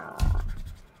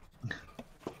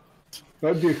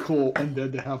 That'd be a cool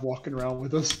undead to have walking around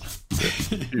with us.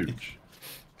 Huge.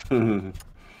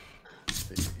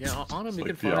 Yeah, on him you like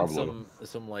can find Diablo.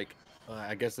 some like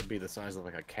I guess it'd be the size of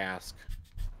like a cask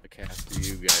to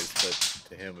you guys, but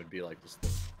to him it'd be like just the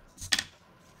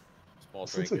small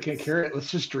drink. Since I can't carry it,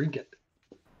 let's just drink it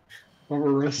while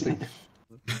we're resting.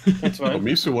 That's Well, fine.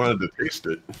 Misu wanted to taste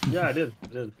it. Yeah, I did. I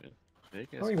did. Yeah, you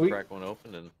can I mean, just we- crack one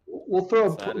open and We'll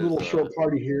throw a That little is, short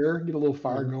party here, get a little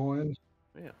fire going.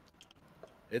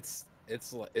 it's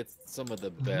some of the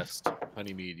best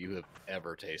honey mead you have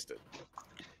ever tasted.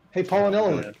 Hey,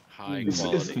 Paulinella, High Is-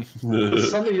 quality.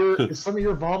 is some of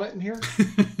your vomit in here?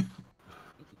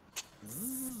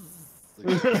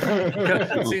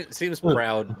 Seems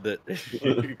proud that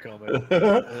you comment.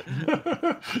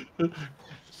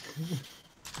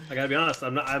 I gotta be honest.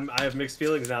 I have mixed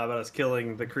feelings now about us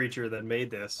killing the creature that made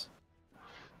this.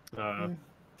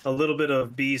 A little bit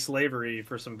of bee slavery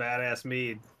for some badass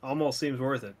mead almost seems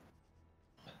worth it.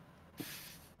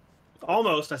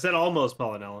 Almost. I said almost,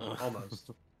 Paulinella.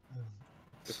 Almost.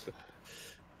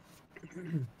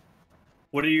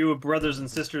 What are you brothers and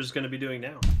sisters going to be doing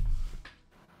now?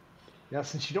 Yeah,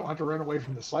 since you don't have to run away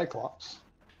from the Cyclops.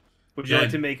 Would you like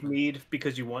to make mead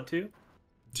because you want to?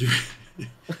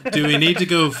 Do we need to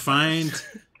go find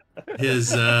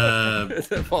his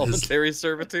voluntary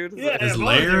servitude? His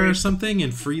lair or something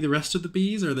and free the rest of the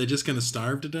bees? Or are they just going to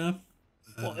starve to death?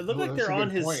 Well, it looked like they're on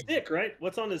his stick, right?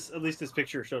 What's on his? At least his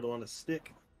picture showed on his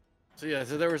stick. So yeah,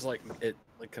 so there was like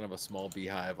kind of a small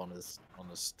beehive on the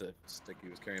stick he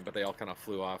was carrying, but they all kind of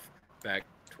flew off back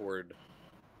toward,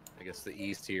 I guess, the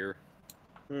east here.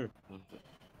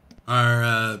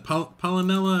 Are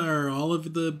Pollinella, are all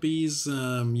of the bees,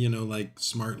 you know, like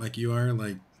smart like you are,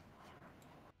 like?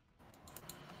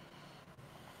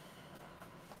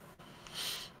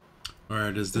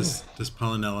 Or does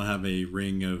Pollinella have a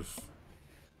ring of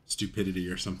stupidity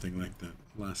or something like that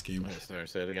last game? Sorry,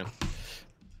 say it again.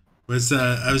 I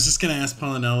was just gonna ask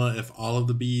Pollinella if all of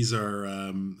the bees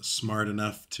are smart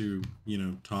enough to, you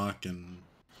know, talk and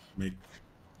make.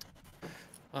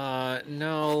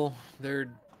 No, they're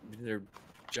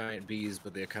giant bees,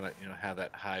 but they kind of, you know, have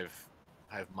that hive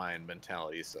mind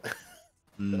mentality. So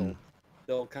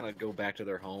they'll kind of go back to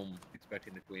their home,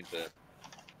 expecting the queen to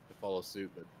follow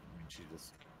suit, but I mean, she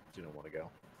don't want to go.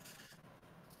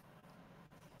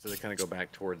 So they kind of go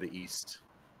back toward the east.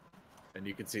 And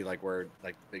you can see like where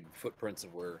like big footprints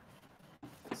of where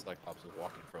Cyclops was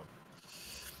walking from.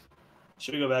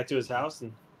 Should we go back to his house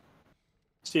and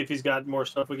see if he's got more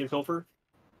stuff we can pilfer?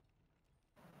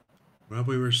 Well,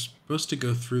 we were supposed to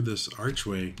go through this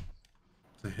archway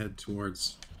to head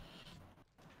towards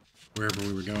wherever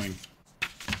we were going.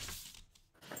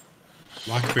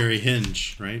 Lockberry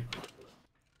Hinge, right?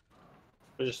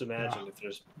 I just imagine if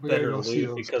there's better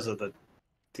loot because of the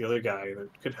other guy that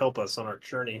could help us on our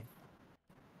journey.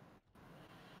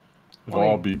 It'll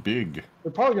all be big.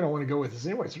 They're probably going to want to go with us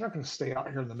anyways. They're not going to stay out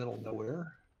here in the middle of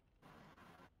nowhere.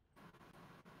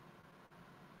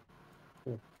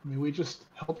 I mean, we just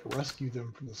helped rescue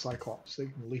them from the Cyclops. They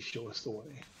can at least show us the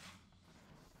way.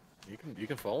 You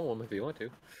can follow them if you want to,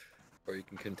 or you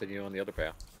can continue on the other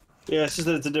path. Yeah, it's just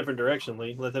that it's a different direction,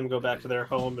 Lee. Let them go back to their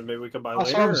home, and maybe we come by later.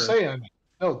 That's what I'm saying.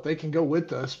 No, they can go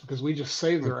with us because we just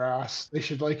saved their ass. They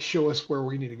should like show us where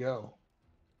we need to go.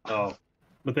 Oh,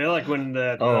 but they like when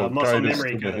that muscle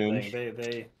memory kind of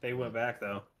thing. They went back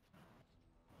though.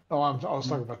 Oh, I was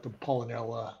talking about the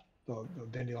Pollinella, the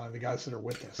dandelion, the guys that are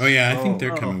with us. Oh yeah, I think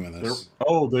they're coming with us.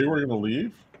 They were gonna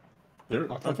leave. I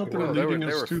thought they were leading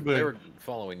us to the. They were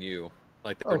following you,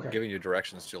 like they were giving you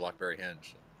directions to Lockberry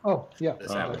Hinge. Oh yeah,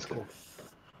 that's cool.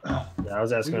 Yeah, I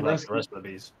was asking about the rest of the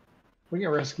bees. We can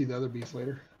rescue the other bees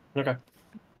later. Okay,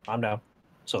 I'm down.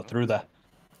 So through the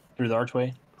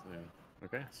archway. Yeah.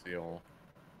 Okay, so you'll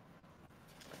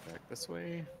back this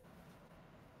way.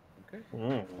 Okay.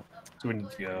 So we need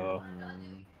to go.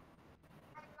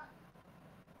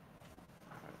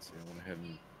 Alright, so you want to head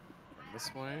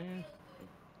this way.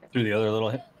 Through the other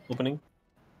little opening.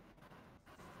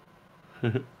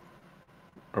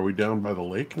 Are we down by the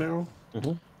lake now?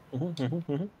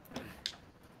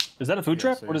 Is that a food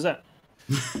truck? So what is that?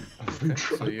 Okay,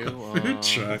 so you Food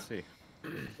truck. let's see.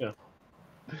 Yeah.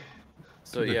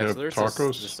 So They yeah, so have there's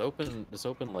tacos? this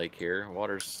open lake here.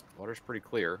 Water's pretty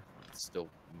clear. It's still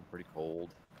pretty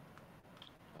cold.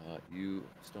 You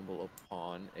stumble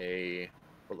upon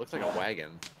what looks like a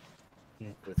wagon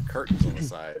with curtains on the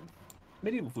side.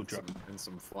 Medieval food truck. And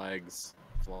some flags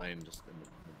flying just in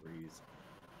the breeze.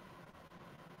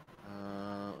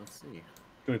 Let's see.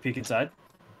 Can we peek inside?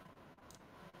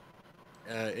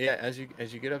 Yeah, as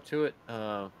you get up to it,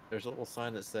 there's a little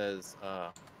sign that says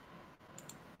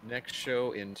next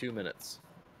show in 2 minutes.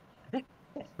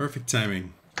 Perfect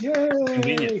timing. Yay!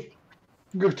 Convenient.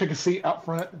 Go take a seat out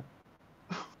front.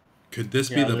 Could this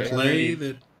be the play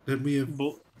that we have?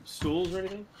 Stools or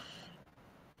anything?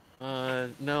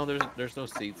 No, there's no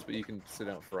seats, but you can sit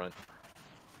out front.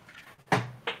 And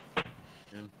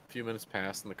a few minutes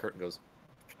pass, and the curtain goes.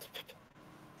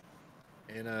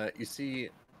 And you see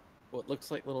what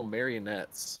looks like little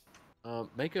marionettes.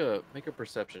 Make a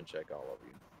perception check, all of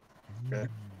you. Okay.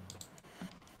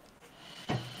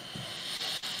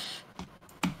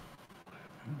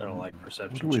 I don't like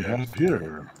perception What do we checks. have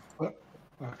here?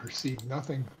 I perceive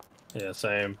nothing. Yeah,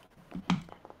 same.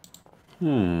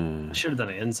 Hmm. I should have done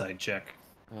an inside check.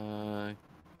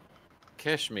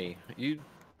 Keshmi,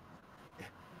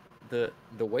 the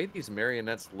way these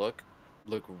marionettes look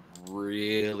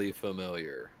really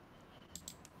familiar.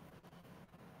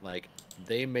 Like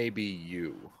they may be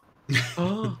you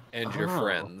and your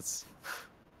friends.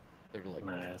 They're like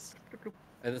Nice.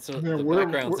 and so Yeah, the we're-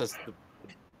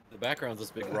 background's this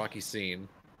big rocky scene,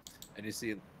 and you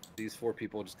see these 4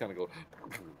 people just kind of go,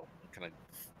 kind of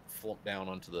flump down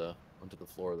onto the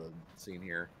floor of the scene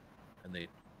here, and they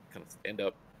kind of stand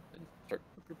up and start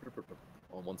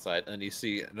on one side, and you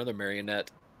see another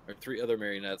marionette or 3 other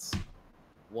marionettes,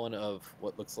 one of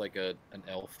what looks like an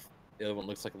elf, the other one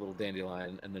looks like a little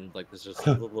dandelion, and then like there's just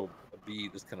a little bee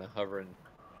just kind of hovering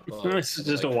above. It's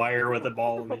just like, a wire with a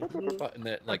ball. And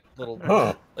that like little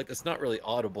like it's not really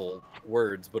audible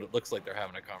words, but it looks like they're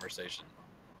having a conversation.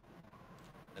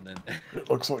 And then it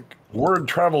looks like word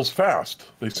travels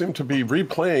fast. They seem to be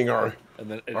replaying our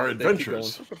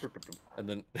adventures. And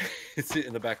then you see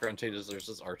in the background changes. There's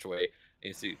this archway, and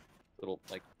you see little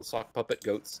like sock puppet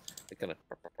goats. They kind of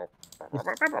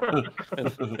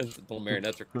and little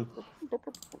marionettes are.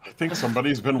 I think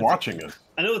somebody's been watching it.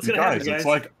 I know what's gonna happen, guys. It's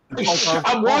like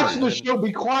I'm watching the show.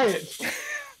 Be quiet.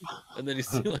 And then you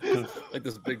see like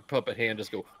this big puppet hand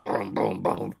just go boom, boom,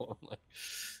 boom, boom.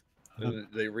 And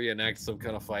they reenact some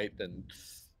kind of fight, and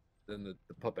then the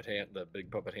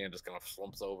big puppet hand just kind of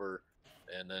slumps over,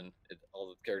 and then all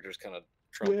the characters kind of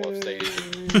trump off stage.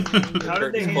 The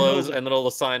curtains close, and then all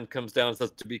the sign comes down and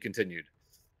says "to be continued."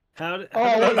 How did they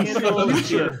handle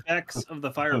the effects of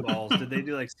the fireballs? Did they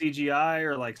do like CGI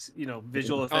or like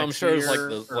visual effects? I'm sure it's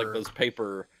like those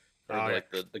paper or like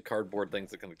the cardboard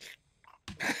things that kind of.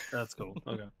 That's cool.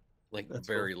 Okay. Like that's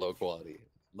very low quality,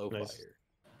 low fire.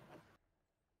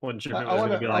 Wasn't sure if it was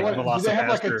going to be like do they have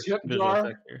like a tip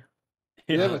jar?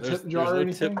 Do they have a tip jar or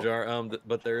anything? Tip jar,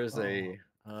 but there is a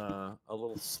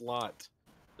little slot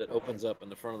that opens up in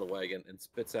the front of the wagon and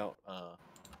spits out.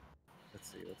 Let's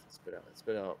see, what's it spit out? It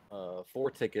spit out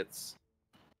 4 tickets,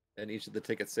 and each of the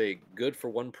tickets say "Good for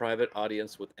one private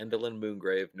audience with Endelyn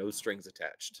Moongrave, no strings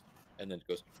attached," and then it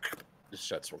goes, just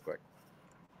shuts real quick.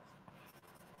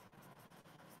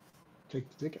 Take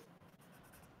the ticket.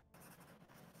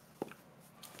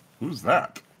 Who's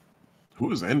that?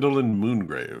 Who is Endelyn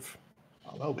Moongrave?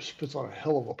 I don't know, but she puts on a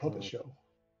hell of a puppet show.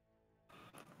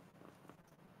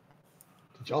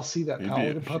 Did y'all see that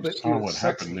paladin puppet? Saw what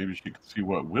happened. Maybe she could see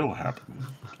what will happen.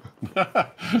 All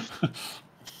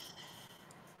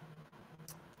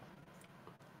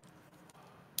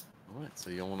right, so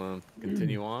you want to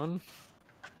continue on?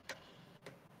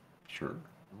 Sure.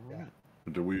 Yeah.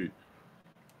 Do we?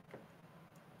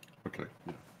 Okay.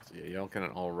 Yeah. So yeah, y'all kind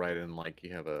of all write in like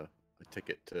you have a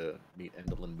ticket to meet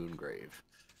Endelyn Moongrave.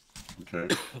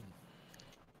 Okay.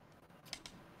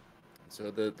 So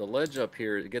the ledge up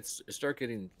here starts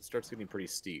getting pretty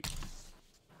steep.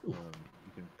 You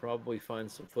can probably find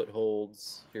some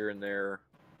footholds here and there,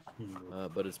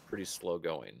 but it's pretty slow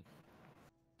going.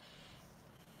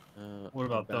 What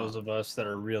about those of us that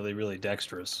are really, really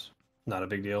dexterous? Not a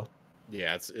big deal.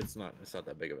 Yeah, it's not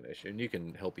that big of an issue, and you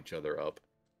can help each other up.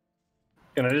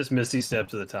 Can I just misty step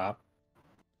to the top?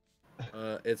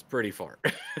 It's pretty far.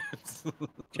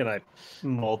 Can I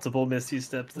multiple misty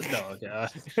steps? No, okay.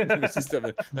 Misty step.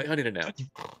 I need a nap.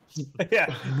 Yeah,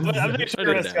 but I'm not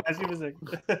sure this guy's using.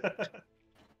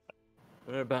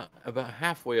 About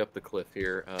halfway up the cliff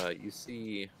here, you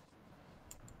see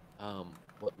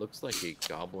what looks like a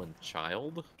goblin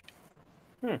child.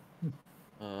 In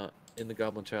the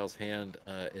goblin child's hand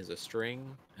is a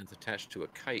string, and it's attached to a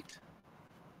kite.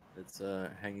 It's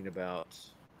hanging about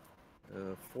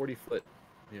 40 foot,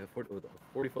 with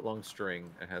a 40-foot long string,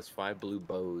 and has 5 blue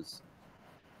bows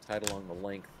tied along the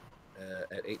length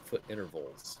at 8-foot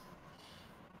intervals.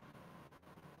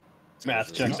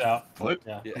 Math checks out. What?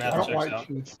 Yeah, I math don't checks like out.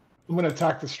 shoots. I'm gonna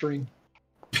attack the string.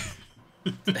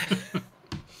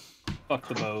 Fuck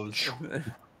the bows.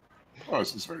 Oh,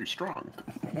 this is very strong.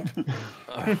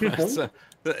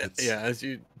 As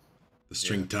you The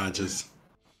string dodges.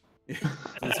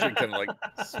 the string kind of like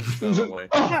swings out of the way.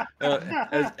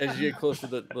 As you get close to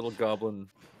the little goblin,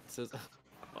 it says,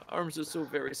 "My arms are so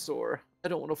very sore. I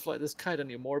don't want to fly this kite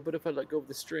anymore, but if I let go of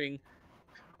the string,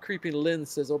 Creeping Lynn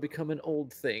says I'll become an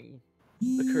old thing.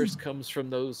 The curse comes from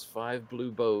those 5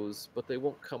 blue bows, but they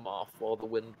won't come off while the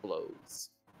wind blows."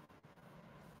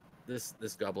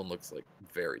 This goblin looks like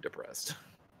very depressed.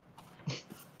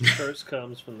 The curse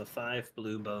comes from the 5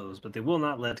 blue bows, but they will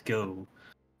not let go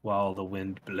while the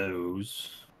wind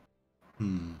blows.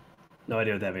 No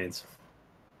idea what that means.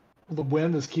 The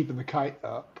wind is keeping the kite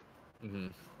up, Mm-hmm.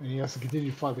 and he has to continue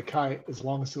to fly the kite as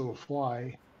long as it will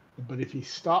fly. But if he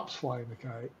stops flying the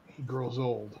kite, he grows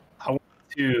old. I want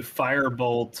to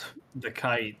firebolt the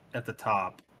kite at the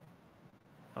top.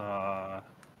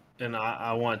 And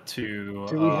I want to.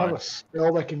 Do we have a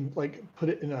spell that can like put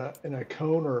it in a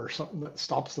cone or something that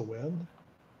stops the wind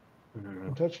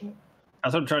from touching it?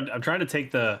 That's what I'm trying to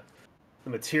take the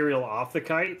material off the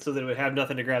kite so that it would have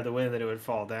nothing to grab the wind, that it would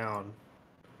fall down.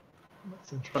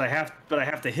 That's interesting. But I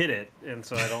have to hit it, and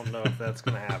so I don't know if that's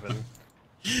going to happen.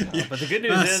 Yeah. But the good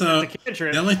news is So the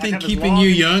cantrip. the only thing I have as keeping long you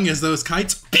as- young is those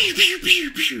kites. Pew, pew,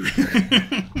 pew, pew.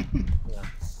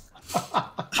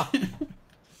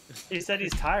 He said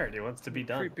he's tired. He wants to be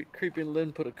done. Creepy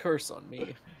Lynn put a curse on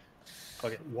me.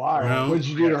 Okay. Why? Well, What'd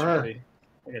you do to her?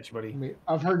 I got you, buddy. I mean,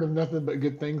 I've heard of nothing but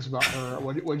good things about her.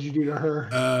 What'd you do to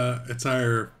her? It's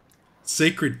our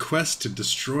sacred quest to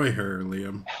destroy her,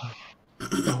 Liam.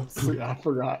 Oh, I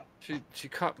forgot. She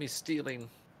caught me stealing.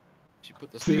 She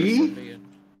put the curse See? on me.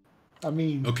 I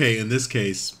mean, Okay, in this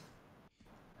case,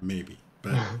 maybe,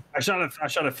 but I shot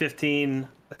a 15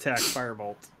 attack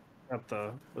firebolt at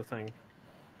the thing.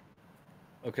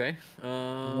 Okay.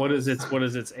 What is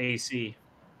its AC?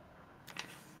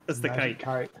 That's the magic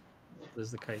kite. What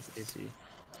is the kite's AC?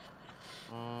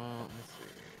 Let's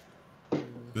see.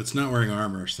 it's not wearing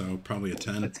armor, so probably a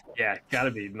 10. Yeah,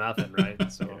 gotta be nothing,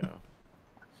 right? So Yeah.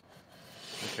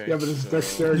 Okay. yeah, but his so-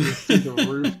 dexterity is through the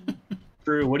roof.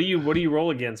 Drew, what do you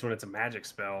roll against when it's a magic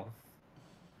spell?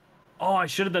 Oh, I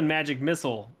should have done magic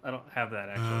missile. I don't have that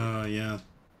actually. Yeah.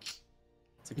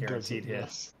 It's a guaranteed hit.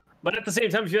 Yes. But at the same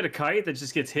time, if you had a kite that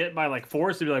just gets hit by like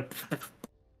force, it'd be like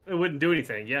it wouldn't do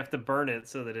anything. You have to burn it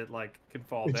so that it like can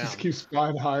fall It down. just keeps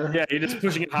flying higher. Yeah, you're just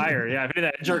pushing it higher. Yeah, if you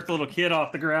did that, jerk the little kid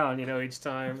off the ground, each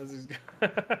time. All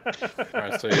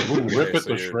right, so Wouldn't rip it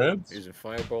to shreds? Using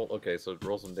firebolt. Okay, so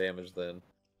roll some damage then.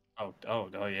 Oh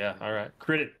yeah. All right,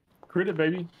 crit it,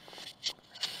 baby.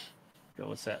 Go.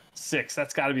 What's that? 6.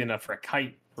 That's got to be enough for a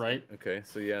kite, right? Okay,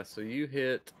 so yeah, so you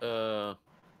hit.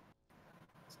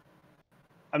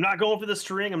 I'm not going for the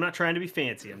string. I'm not trying to be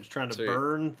fancy. I'm just trying to So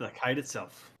burn the kite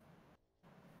itself.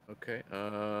 Okay.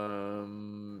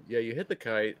 Yeah, you hit the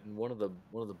kite, and one of the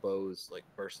bows like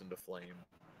burst into flame.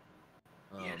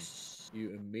 Yes. You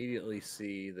immediately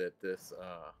see that this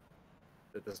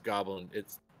goblin,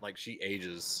 it's like she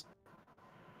ages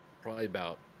probably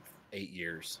about 8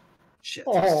 years. Shit.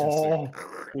 Oh,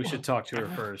 We should talk to her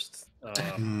first.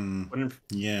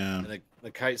 Yeah. And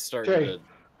the kite's starting Okay. to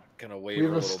kind of waver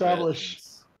We've a little established- bit.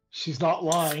 she's not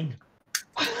lying.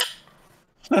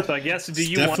 So I guess, do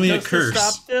you want definitely a us to curse.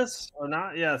 stop this or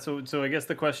not? Yeah. So I guess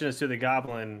the question is to the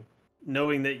goblin,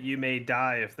 knowing that you may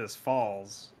die if this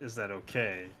falls, is that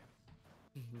okay?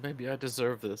 Maybe I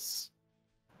deserve this.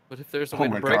 But if there's a Oh way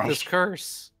my to break gosh. this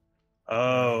curse,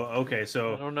 Oh, okay. I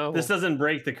So don't know. this doesn't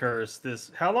break the curse.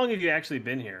 How long have you actually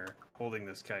been here holding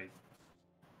this kite?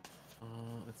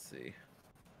 Let's see.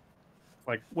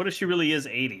 Like, what if she really is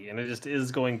 80 and it just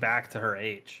is going back to her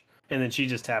age, and then she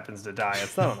just happens to die?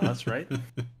 It's not on us, right?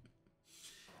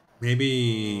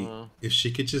 Maybe Uh. if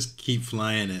she could just keep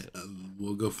flying it,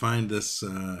 we'll go find this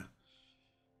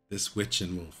this witch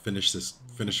and we'll finish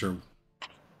her.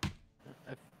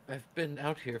 I've been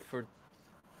out here for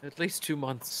at least 2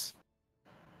 months.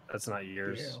 That's not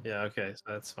years. Yeah. Yeah. Okay. So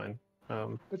that's fine.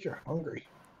 But you're hungry.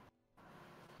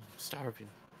 I'm starving.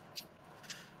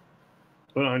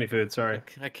 We don't have any food. Sorry.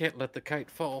 I can't let the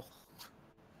kite fall.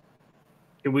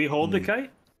 Can we hold the Hmm.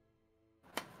 kite?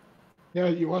 Yeah,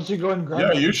 once you go and grab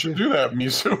Yeah, it, you should do that,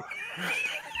 Misu.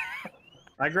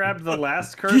 I grabbed the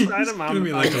last cursed item. Gonna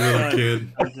be like a little done.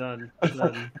 kid. I'm done. I'm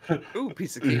done. Ooh,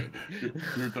 piece of cake.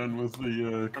 You're done with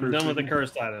the I'm done with the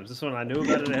cursed items. This one I knew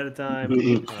about it ahead of time.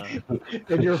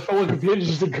 and your fellow companions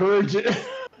just encourage it.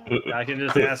 I can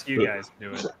just ask you guys to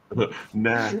do it.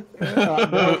 Nah.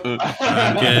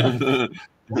 Okay.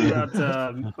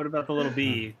 What about the little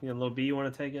bee? Little bee, you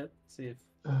want to take it? See if.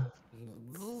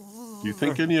 Do you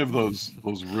think any of those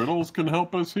riddles can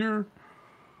help us here?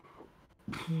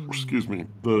 Excuse me.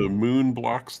 The moon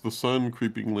blocks the sun.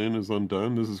 Creeping Lynn is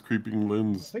undone. This is Creeping I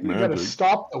Lynn's think we gotta magic.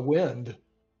 stop the wind.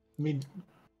 I mean,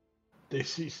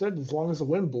 she said as long as the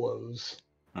wind blows,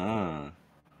 Ah.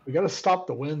 we gotta stop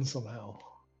the wind somehow.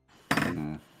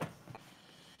 Hmm.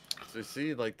 So you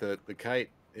see, like the kite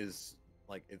is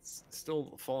like it's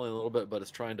still falling a little bit, but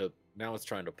it's trying to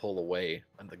pull away,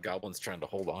 and the goblin's trying to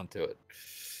hold on to it.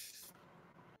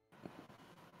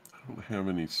 I don't have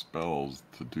any spells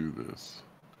to do this.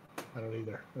 I don't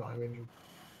either. I don't have anything.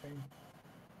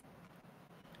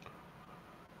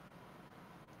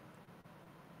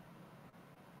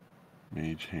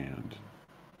 Mage hand.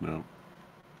 No.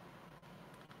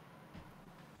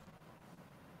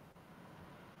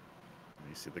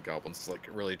 You see the goblin's like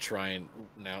really trying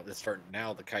now.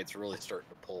 Now the kite's really starting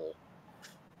to pull.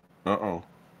 Uh-oh.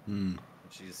 Hmm.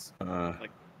 She's Uh,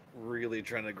 really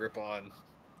trying to grip on.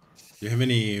 Do you have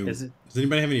any? Is it- Does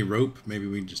anybody have any rope? Maybe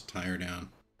we can just tie her down.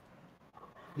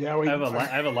 Yeah, we I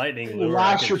have a lightning lure.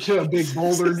 lash her to a big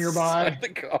boulder nearby. Tie the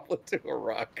goblin to a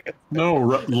rock.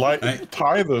 No,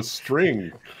 tie the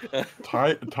string.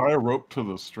 Tie a rope to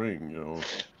the string. You know.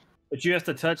 But you have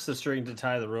to touch the string to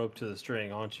tie the rope to the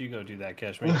string. Why don't you go do that,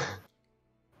 Kashmir?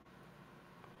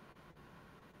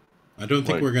 I don't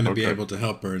think we're going to be okay. able to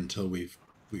help her until we've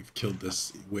killed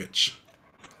this witch.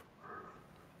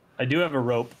 I do have a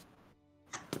rope.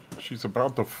 She's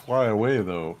about to fly away,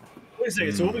 though. Wait a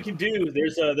second. So what we can do?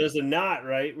 There's a knot,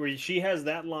 right, where she has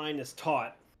that line as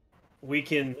taut. We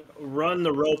can run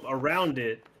the rope around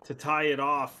it to tie it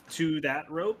off to that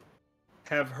rope.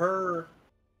 Have her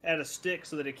add a stick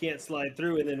so that it can't slide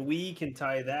through, and then we can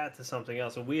tie that to something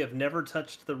else. So we have never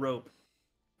touched the rope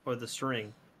or the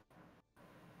string.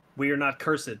 We are not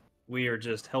cursed. We are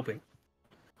just helping.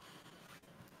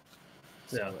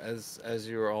 So Yeah. as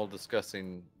you are all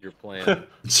discussing your plan,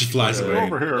 She flies away.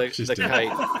 Over here. the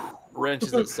kite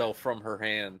wrenches itself from her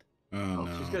hand. Oh,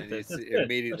 no. she's good. And That's it good.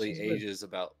 immediately That's good. ages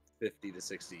about 50 to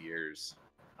 60 years.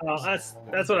 That's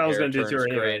what I was Hair going to do to her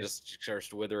turns gray anyway. and just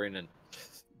starts withering and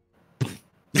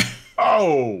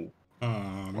Oh! Oh,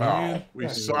 Wow. man. We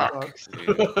That suck. sucks.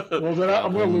 Well, then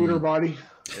I'm gonna loot her body.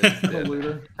 it's I'm gonna dead. loot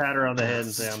her. Pat her on the head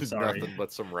and say, "I'm sorry." Nothing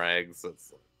but some rags.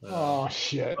 That's Oh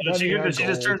shit! Does she That'd be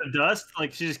just turn gold. to dust?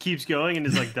 Like she just keeps going and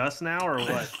is like dust now, or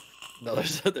what? no.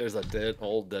 There's a dead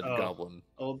Oh. goblin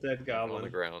Old dead on the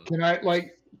goblin. ground. Can I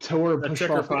like tow her and A push check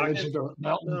her her off the edge pocket? of the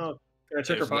mountain? No, can I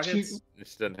check her There's no- pockets? She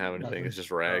doesn't have anything. Nothing. It's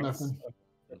just rags. Nothing.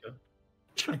 Okay.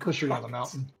 I push her down the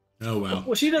mountain. Oh, well.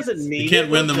 Well, she doesn't need. can't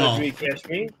it. win them Don't all. judge me, Catch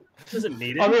me. She doesn't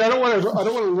need it. I mean, I don't want to. I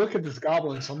don't want to look at this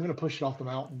goblin, so I'm gonna push it off the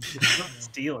mountain. It's not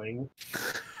stealing.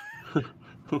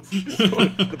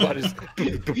 The body's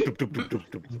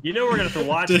You know we're gonna have to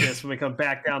watch this when we come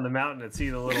back down the mountain and see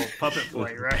the little puppet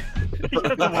fight, right? You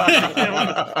have to watch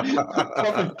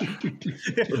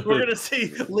it. We're gonna see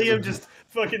Liam just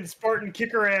fucking Spartan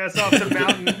kick her ass off the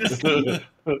mountain.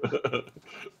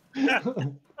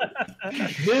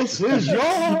 This is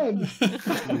John.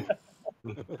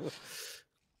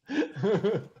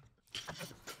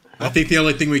 I think the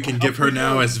only thing we can give her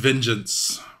now is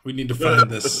vengeance. We need to find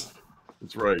this.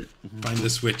 That's right. Find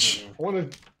this witch. I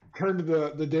want to turn to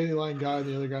the dandelion guy and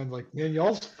the other guy and like, man,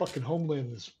 y'all's fucking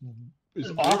homeland is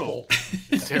awful.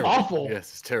 It's terrible. Awful.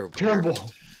 Yes, it's terrible.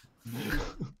 Terrible.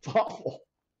 It's awful.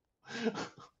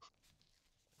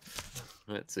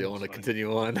 Right, so you want to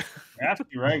continue on? You have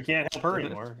to, right? You can't help her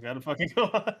anymore. You gotta fucking go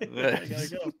on. You gotta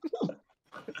go.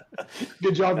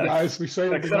 Good job, guys. We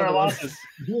saved Like, cut our another one. losses.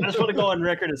 I just want to go on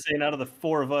record as saying out of the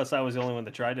four of us, I was the only one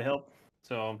that tried to help.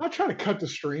 So I'm not trying to cut the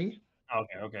string.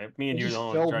 okay. Me and I you are just the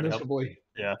only one that failed tried to help. miserably.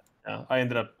 Yeah, I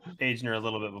ended up aging her a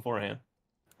little bit beforehand.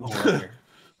 Oh,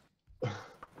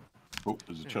 Oh,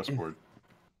 there's a chessboard.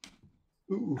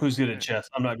 Ooh, who's good at chess?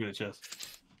 I'm not good at chess.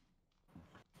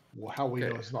 well, how we know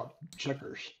Okay. it's not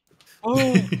checkers.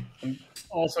 Oh, I'm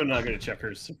also not good at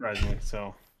checkers, surprisingly.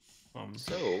 So,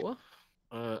 So,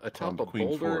 atop a Queen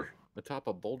boulder, 4. atop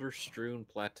a boulder-strewn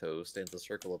plateau stands a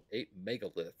circle of 8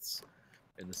 megaliths.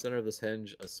 In the center of this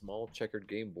henge, a small checkered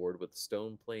game board with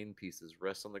stone playing pieces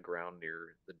rests on the ground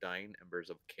near the dying embers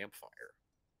of a campfire.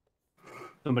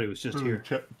 somebody was just here.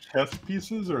 Chess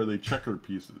pieces, or are they checkered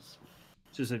pieces?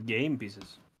 Just said game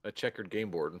pieces. A checkered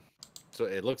game board, so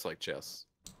it looks like chess,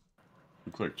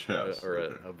 Looks like chess. or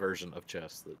okay. a version of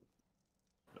chess. That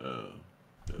Yeah.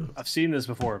 I've seen this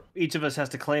before. Each of us has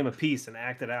to claim a piece and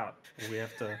act it out. We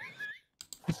have to.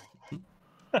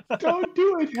 Don't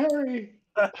do it, Harry.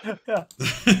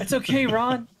 It's okay,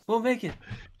 Ron. We'll make it.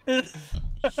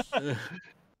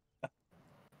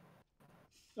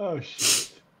 Oh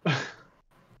shit.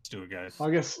 Let's do it, guys. I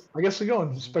guess we go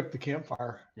and inspect the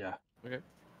campfire. Yeah. Okay.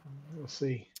 Let's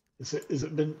see. Is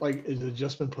it been like? Is it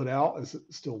just been put out? Is it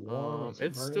still warm? Is it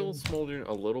It's still burning? smoldering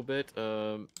a little bit.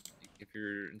 If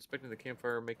you're inspecting the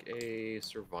campfire, make a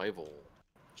survival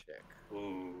check.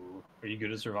 Ooh. Are you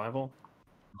good at survival?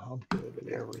 I'm good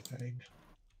at everything.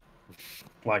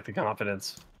 Like the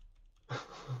confidence.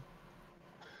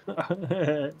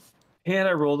 And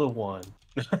I rolled a 1.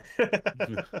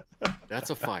 That's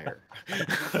a fire.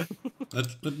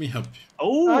 Let me help you.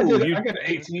 Oh, I got you an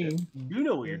 18. You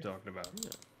know what you're talking about.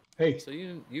 Hey, So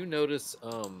you notice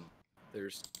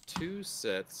there's 2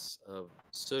 sets of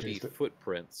sooty Is it-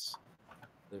 footprints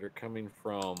that are coming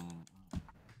from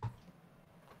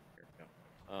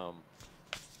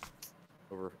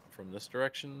over from this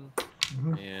direction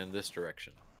Mhm. and this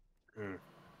direction.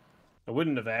 I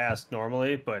wouldn't have asked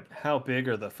normally, but how big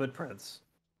are the footprints?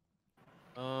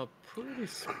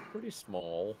 Pretty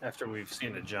small. After we've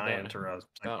seen a giant or a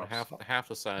About half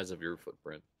the size of your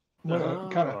footprint. I'm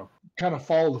gonna kind of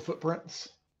follow the footprints.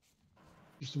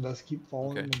 Just keep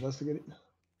following and investigating.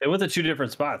 They went to 2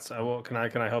 different spots. I will. Can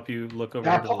I help you look over?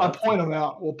 Yeah, here to the I'll left? point them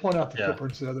out. We'll point out the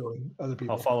footprints to other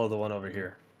people. I'll follow the one over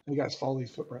here. You guys follow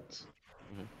these footprints.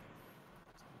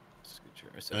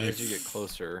 So as you get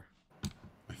closer,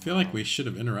 I feel like we should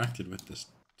have interacted with this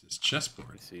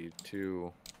chessboard. you see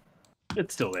 2.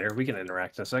 It's still there. We can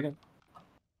interact in a second.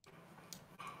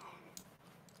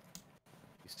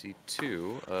 You see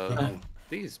 2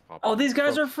 these pop Oh, up. these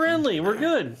guys are friendly. We're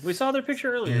good. We saw their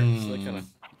picture earlier. So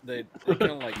they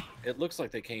kind of like, it looks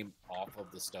like they came off of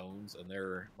the stones, and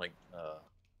they're like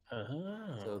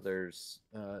so there's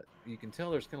you can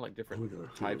tell there's kind of like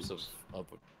different types of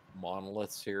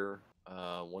monoliths here.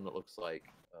 One that looks like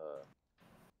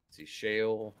see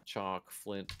shale, chalk,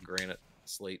 flint, granite,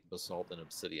 slate, basalt, and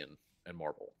obsidian and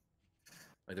marble.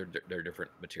 Like they're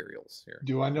different materials here.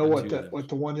 Do I know what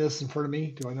the one is in front of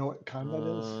me? Do I know what kind that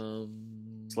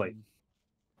is? Slate.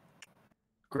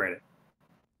 Granite.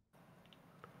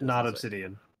 Not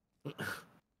obsidian.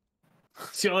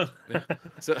 So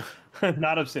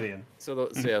not obsidian. So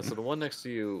the one next to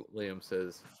you, Liam,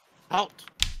 says, "Halt!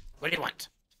 What do you want?"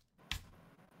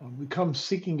 We come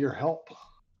seeking your help.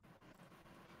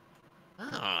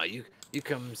 Ah, you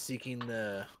come seeking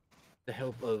the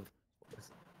help of.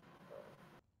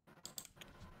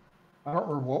 I don't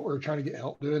remember what we were trying to get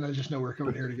help doing. I just know we're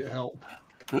coming here to get help.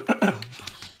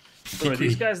 So are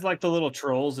these guys like the little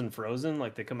trolls in Frozen?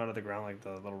 Like they come out of the ground like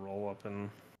the little roll up and,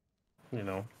 you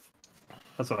know,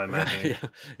 that's what I imagine.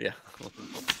 Yeah.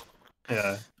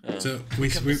 So we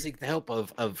seek the help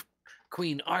of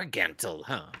Queen Argantel,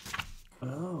 huh?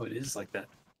 Oh, it is like that.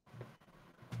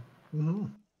 Mm-hmm.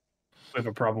 We have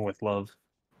a problem with love.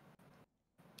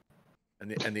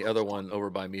 And the other one over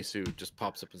by Misu just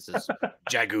pops up and says,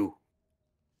 "Jagu,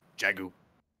 Jagu,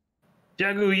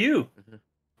 Jagu, you."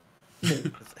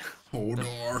 Hold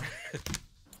on.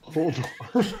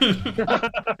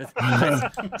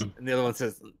 And the other one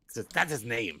says, "That's his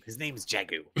name. His name's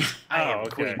Jagu.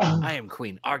 Okay. I am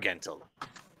Queen Argantel."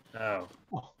 Oh.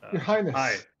 Your Highness.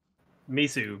 Hi,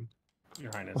 Misu,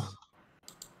 Your Highness.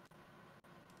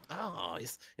 Oh,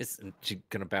 it's and she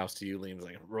kind of bows to you, Liam's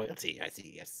like, "Royalty, I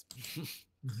see, yes."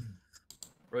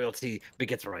 Royalty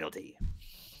begets royalty.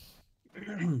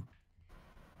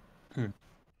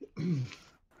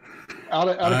 Out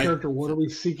of character, what are we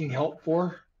seeking help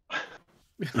for?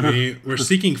 We're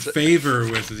seeking favor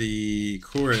with the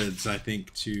Chorids, I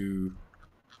think, to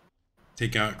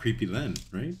take out Creepy Len,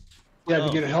 right? Yeah,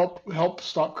 to get help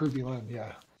stop Creepy Len.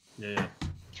 Yeah. Yeah.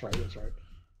 That's right.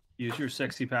 Use your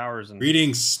sexy powers and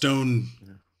Greetings, stone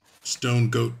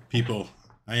goat people.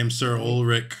 I am Sir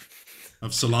Ulrich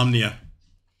of Solamnia.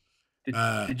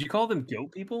 Did you call them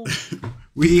goat people?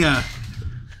 We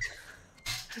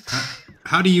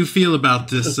how do you feel about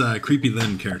this Creepy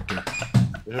Len character?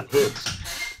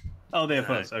 Oh, they have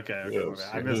hooves. Okay. Yes.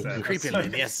 I missed that. Creepy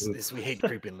Len, yes, we hate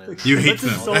Creepy Len. You hate Let's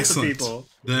them. insult the Excellent. people.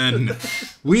 Then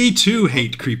we too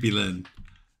hate Creepy Len.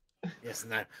 Yes,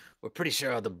 and we're pretty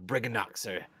sure the Brigandocs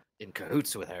are in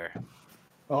cahoots with her.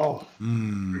 Oh,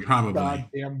 Probably.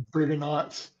 goddamn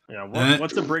Brigandocs. Yeah.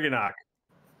 What's a Brigandoc?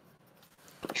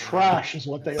 Trash is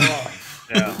what they are.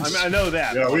 Yeah, I mean, I know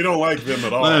that. Yeah, we don't like them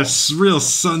at all. They're real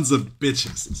sons of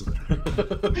bitches.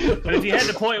 But if you had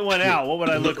to point one out, what would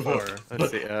I look for?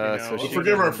 Let's see. Well,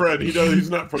 forgive our friend.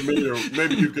 He's not familiar.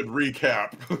 Maybe you could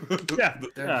recap.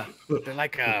 They're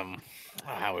like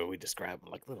how would we describe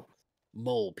them? Like little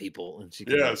mole people, and she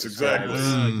Yes, exactly.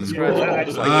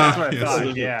 That's what I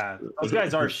thought. Yeah, those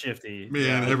guys are shifty.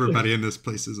 Man, everybody in this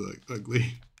place is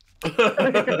ugly. Internal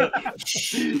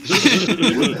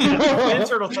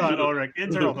thought, Ulrich.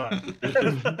 Internal thought.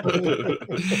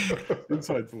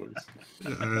 Inside voice.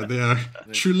 They are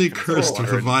truly cursed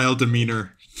with a vile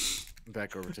demeanor.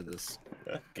 Back over to this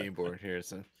game board here.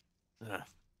 So, well,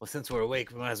 since we're awake,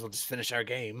 we might as well just finish our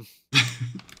game.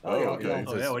 Okay.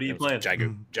 Oh yeah, what are you playing?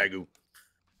 Jagu.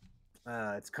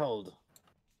 It's called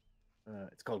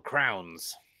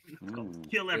Crowns.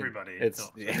 Kill everybody.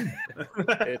 It's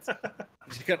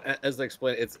as I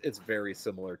explained, it's very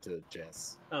similar to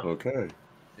chess. Okay.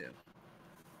 Yeah.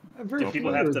 I'm very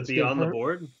People have to be on the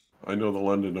board. I know the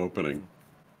London opening.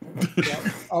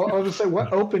 Yeah. I was gonna say,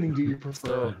 what opening do you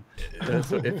prefer?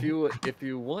 So if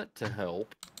you want to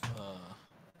help,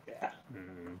 Yeah.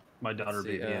 My daughter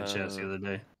beat me in chess the other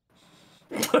day.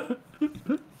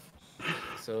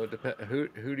 so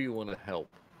who do you want to help?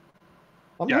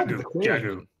 I'm helping the queen.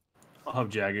 Jagu. I'll help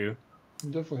Jagu. I'm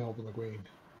definitely helping the queen.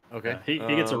 Okay. He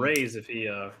gets a raise if he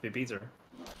beats her.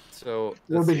 So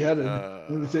We're beheaded.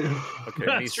 okay,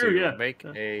 That's true, yeah. Make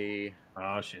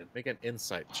an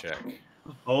insight check.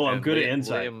 Oh, I'm And good at Liam,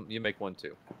 insight. Liam, you make one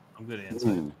too. I'm good at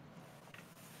insight.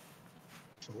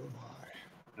 So am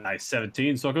I. Nice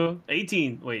 17, sucker.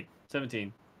 18. Wait,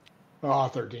 17. Oh,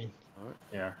 13. All right.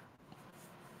 Yeah.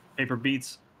 Paper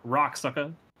beats rock,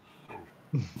 sucker.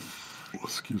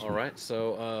 Excuse me. All right.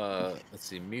 So let's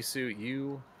see, Misu,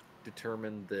 you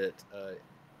determined that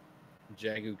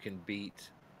Jagu can beat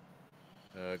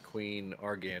Queen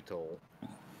Argantel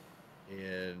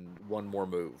in one more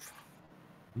move.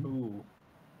 Ooh.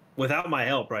 Without my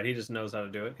help, right? He just knows how to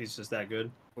do it. He's just that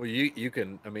good. Well, you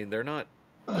can. I mean, they're not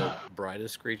the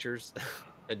brightest creatures,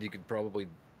 and you could probably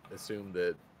assume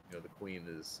that the queen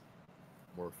is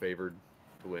more favored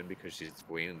to win because she's the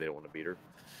queen and they don't want to beat her.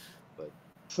 But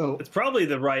So It's probably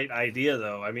the right idea,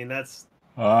 though. I mean, that's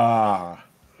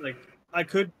like I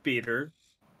could beat her,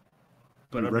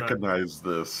 but you I'm recognize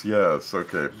this? Yes.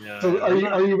 Okay. not. Yeah, So I'm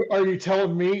not- are you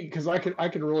telling me, because I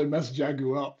can really mess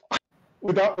Jagu up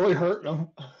without really hurting him?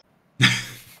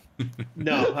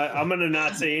 No, I'm gonna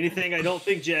not say anything. I don't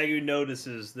think Jagu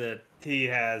notices that he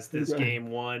has this Okay.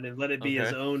 game won, and let it be his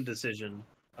Okay. own decision.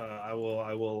 I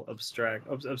will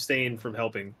abstain from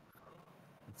helping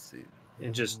let's see.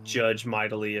 and just judge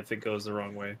mightily if it goes the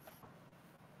wrong way.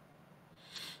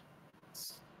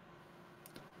 So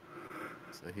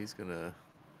he's gonna.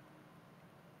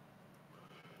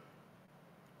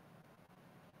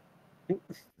 And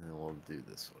we'll do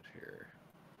this one here.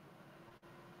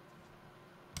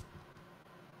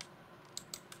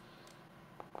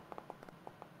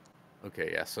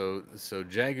 Okay, yeah. So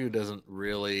Jagu doesn't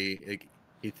really.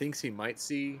 He thinks he might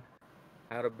see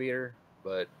how to beat her,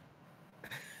 but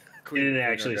didn't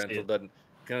actually see Argantel it. doesn't.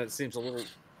 Kind of seems a little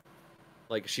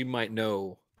like she might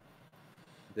know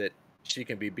that she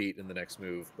can be beat in the next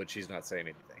move, but she's not saying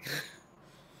anything.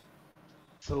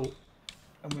 So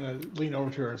I'm gonna lean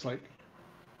over to her. It's like,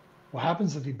 what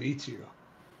happens if he beats you?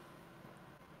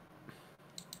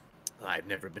 I've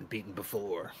never been beaten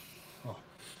before.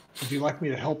 Would you like me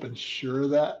to help ensure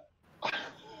that?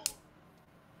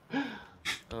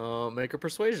 Make a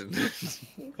persuasion.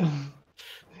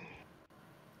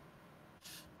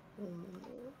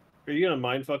 Are you gonna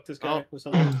mind fuck this guy with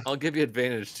something? I'll give you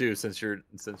advantage too, since you're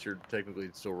technically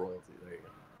still royalty. There you go.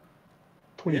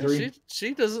 23. Yeah,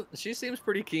 she doesn't. She seems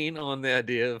pretty keen on the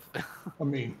idea of. I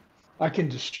mean, I can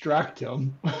distract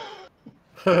him.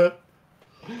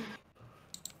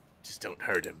 Just don't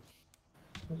hurt him.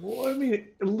 Well, I mean,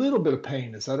 a little bit of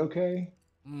pain. Is that okay?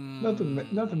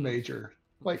 Nothing major.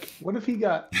 Like, what if he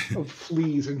got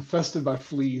fleas, infested by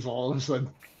fleas all of a sudden?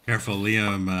 Careful,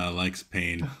 Liam likes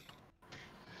pain.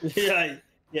 Yeah,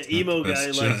 Not emo the guy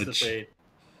best likes the judge. pain.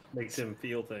 Makes him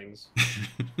feel things.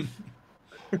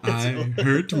 I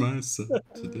hurt myself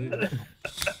today.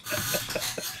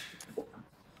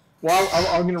 Well,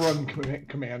 I'm going to run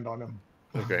command on him.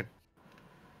 Okay.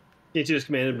 Can't you just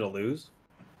command him to lose?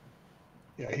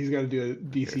 Yeah, he's got to do a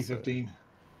DC Okay, so- 15.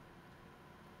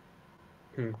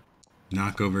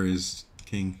 Knock over his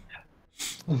king.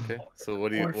 Okay. So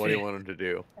what do you want him to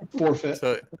do? Forfeit.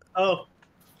 So Oh,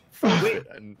 wait.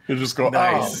 You just go.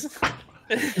 Nice. So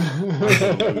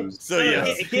yeah,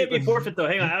 yes. it can't be forfeit though.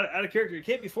 Hang on, out of character, it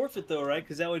can't be forfeit though, right?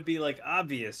 Because that would be like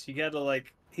obvious. You got to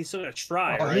like, he's still gonna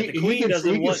try, Oh, right? The queen he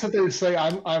doesn't can want. sit there and say,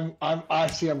 I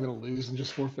see I'm going to lose and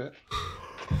just forfeit.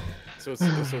 So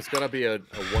it's gotta be a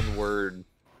one-word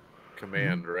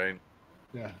command, right?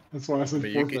 Yeah, that's why I said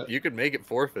But forfeit. you could make it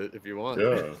forfeit if you want.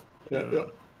 Yeah.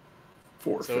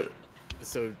 Forfeit.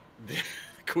 So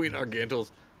Queen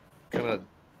Argantel's kind of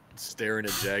staring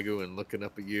at Jagu and looking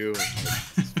up at you. And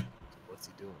like, what's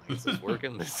he doing? Is this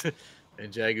working?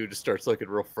 And Jagu just starts looking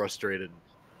real frustrated.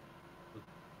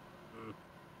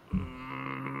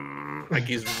 Like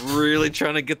he's really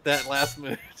trying to get that last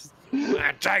minute.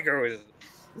 Jagu is.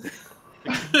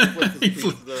 He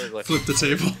flipped the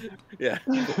table. Yeah.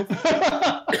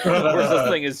 Of course, this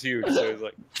thing is huge, so he's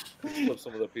like, flip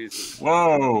some of the pieces.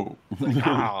 Whoa. Like,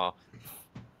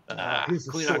 He's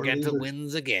a Queen sore Argenta loser.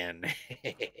 wins again.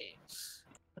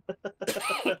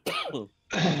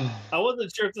 I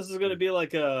wasn't sure if this is gonna be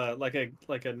like a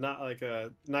not like a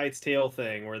Knight's Tale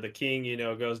thing where the king,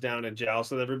 goes down and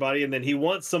jousts with everybody, and then he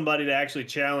wants somebody to actually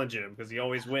challenge him because he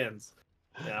always wins.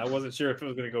 Yeah, I wasn't sure if it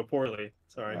was gonna go poorly.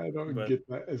 Sorry. I don't but... get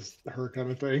that as her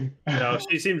kind of thing. No,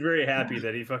 she seemed very happy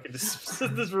that he fucking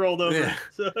just rolled over.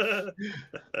 Yeah.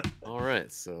 All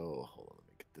right, so hold on, let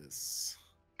me get this.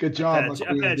 Good job, I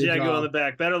McQueen. pat Good Jagu on the job.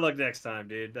 back. Better luck next time,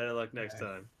 dude. Better luck next Okay.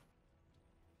 time.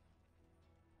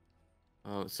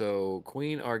 So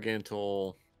Queen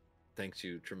Argantel thanks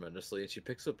you tremendously, and she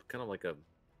picks up kind of like a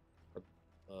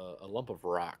lump of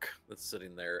rock that's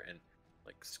sitting there, and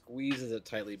like squeezes it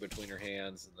tightly between her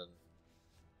hands, and then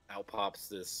out pops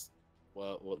this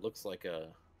what looks like a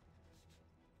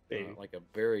Baby. like a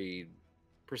very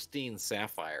pristine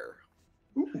sapphire.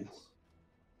 Ooh,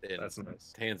 And That's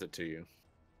nice. hands it to you.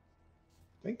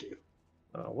 thank you.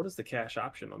 What is the cash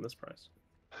option on this price?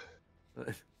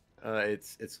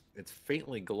 It's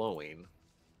faintly glowing.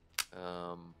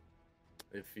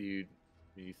 If you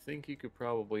think you could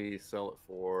probably sell it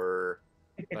for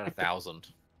about 1,000.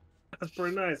 That's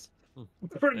pretty nice.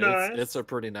 Pretty nice. It's a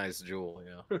pretty nice jewel,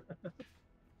 yeah.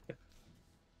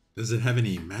 Does it have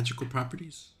any magical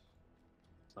properties?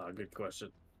 Good question.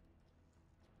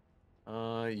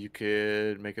 You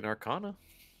could make an Arcana.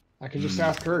 I can just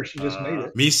ask her. She just made it. I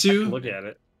can Misu? look at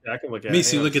it. Yeah, I can look at it. Hang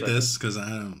Misu, on look a at second. this, because I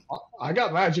don't... I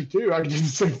got magic too. I can do the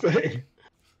same thing.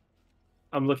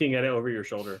 I'm looking at it over your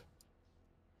shoulder.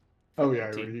 Oh yeah,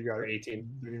 18, you got or it. 18.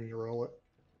 Didn't even roll it.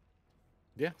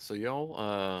 Yeah, so y'all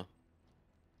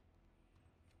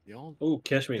Oh,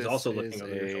 Keshmi's this also is looking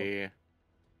over your shoulder.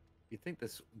 you think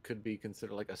this could be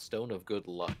considered like a stone of good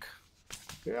luck.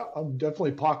 Yeah, I'm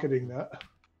definitely pocketing that.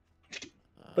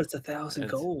 But it's 1,000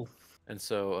 and- gold. And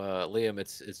so, Liam,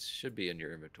 it should be in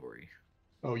your inventory,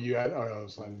 Oh, you had. Oh, I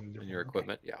was in in your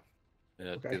equipment. Yeah, and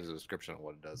it Okay. gives a description of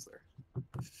what it does there.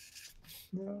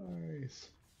 Nice.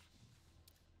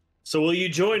 So will you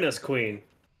join us, Queen?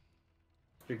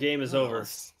 Your game is over.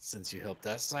 Since you helped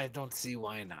us, I don't see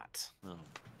why not.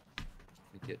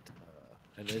 We get,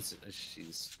 and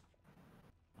she's.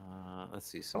 Let's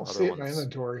see. I Some don't other see it in my ones.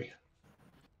 inventory.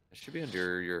 It should be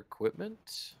under your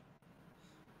equipment.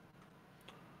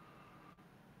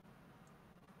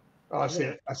 Oh, I see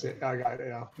it. I see it. I got it.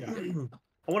 Yeah. Yeah.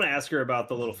 I want to ask her about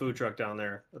the little food truck down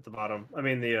there at the bottom. I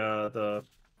mean the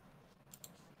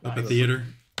Up at theater?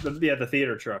 the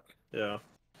theater truck. Yeah.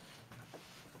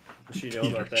 Does she know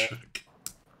about that? Truck.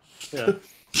 Yeah.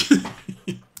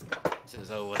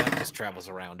 Says, oh, well, that just travels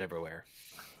around everywhere.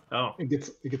 Oh. It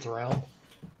gets around.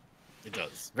 It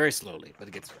does very slowly, but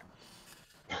it gets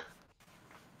around.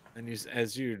 And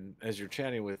as you're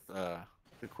chatting with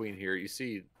the queen here, you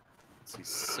see, let's see,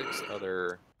 6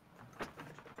 other.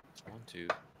 1, 2,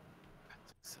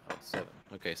 6, 7.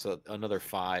 Okay, so another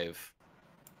 5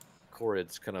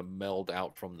 chorids kind of meld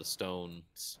out from the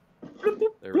stones,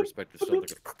 their respective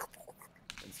stones,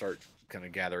 and start kind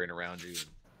of gathering around you.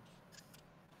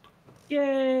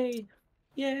 Yay!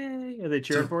 Yay! Are they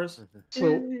cheering for us? So,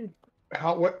 Yay.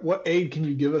 what aid can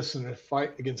you give us in a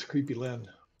fight against Creepy Lynn?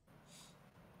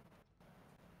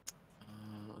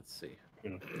 Let's see.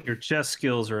 Your chess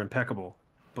skills are impeccable,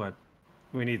 but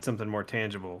we need something more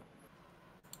tangible.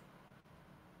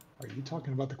 Are you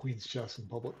talking about the Queen's chest in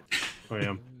public? I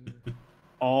am.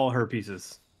 All her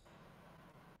pieces.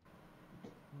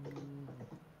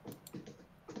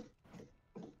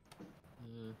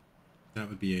 That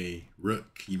would be a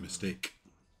rookie mistake.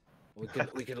 We could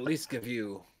at least give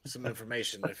you some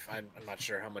information. If I'm not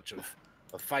sure how much of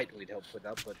a fight we'd help put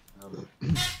up, but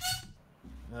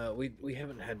we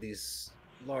haven't had these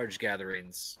large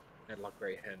gatherings at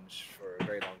Lochray Henge for a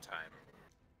very long time.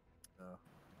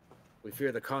 We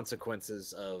fear the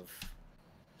consequences of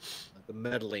the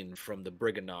meddling from the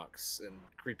Briganox and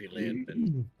Creepy Lynn,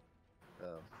 and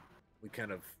we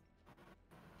kind of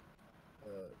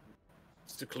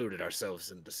secluded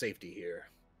ourselves into safety here.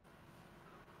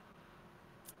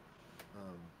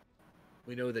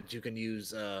 We know that you can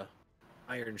use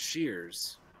iron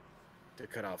shears to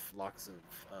cut off locks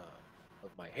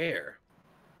of my hair.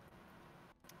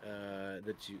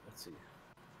 Let's see.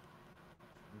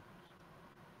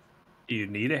 Do you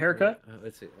need a haircut?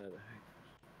 Let's see.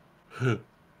 Oh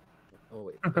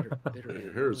wait.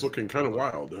 Your hair is looking kind of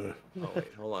wild. Oh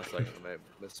wait, hold on a second. I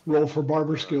missed. Roll for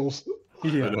barber skills. I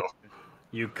know.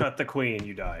 You cut the queen,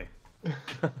 you die. Man,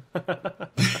 I'm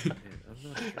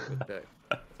not sure what that.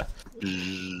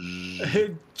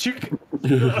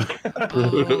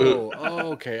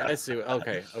 Oh, okay. I see.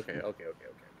 Okay. I got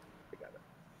it.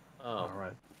 All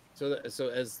right. So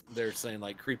as they're saying,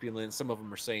 like Creepy Lynn, some of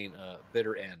them are saying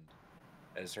Bitter End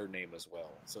as her name as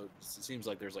well. So it seems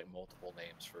like there's like multiple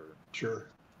names for Sure.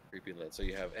 Creepy Lynn. So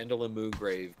you have Endlin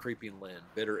Moongrave, Creepy Lynn,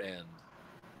 Bitter End,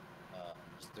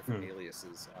 just different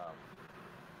aliases.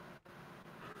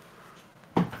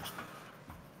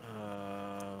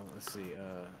 Let's see.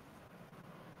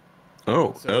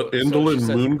 So she Indolin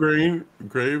said-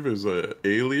 Moongrave is a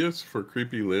alias for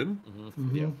Creepy Lynn.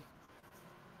 Yeah.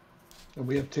 And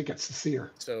we have tickets to see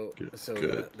her. So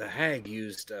Good. the hag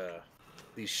used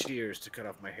these shears to cut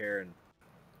off my hair and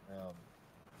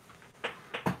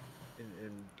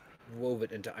wove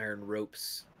it into iron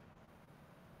ropes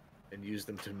and used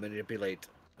them to manipulate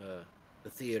the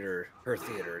theater, her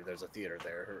theater. There's a theater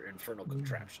there. Her infernal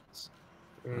contraptions.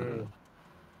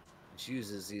 She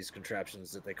uses these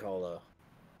contraptions that they call a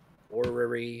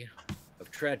orrery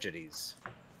of tragedies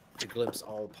to glimpse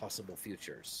all possible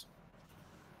futures.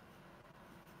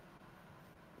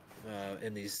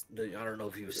 And I don't know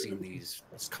if you've seen these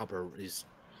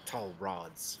tall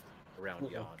rods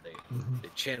around yon. They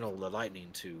channel the lightning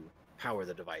to power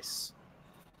the device.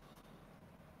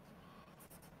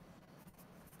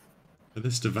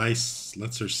 This device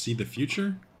lets her see the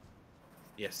future?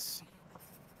 Yes.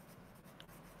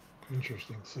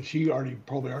 Interesting. So she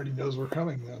probably already knows we're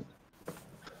coming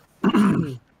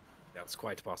then. That's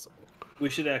quite possible. We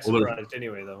should act surprised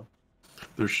anyway, though.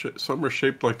 Some are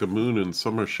shaped like the moon, and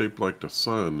some are shaped like the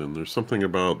sun. And there's something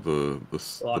about the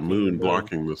moon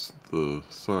blocking the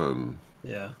sun.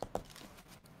 Yeah.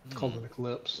 It's called an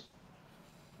eclipse.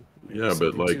 Yeah,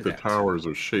 but like the towers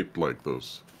are shaped like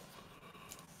those.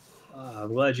 I'm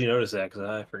glad you noticed that because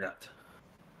I forgot.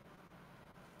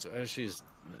 So as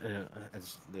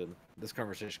this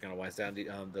conversation kind of winds down,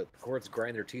 the cords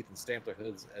grind their teeth and stamp their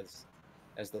hoods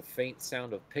as the faint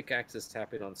sound of pickaxes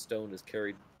tapping on stone is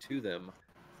carried to them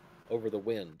over the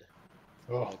wind.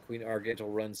 Queen Argyntal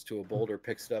runs to a boulder,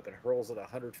 picks it up, and hurls it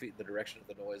 100 feet in the direction of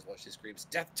the noise while she screams,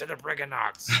 "Death to the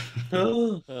Brigandox!"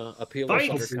 A peal of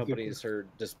thunder accompanies her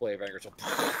display of anger. So,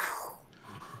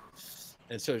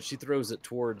 and so she throws it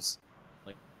towards,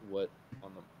 like, what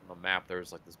on the map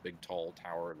there's like this big tall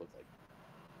tower. It looked like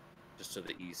just to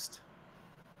the east.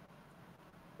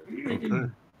 Okay.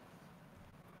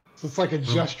 So it's like a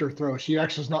gesture throw. She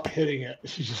actually is not hitting it.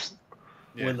 She's just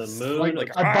when the moon.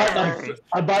 Like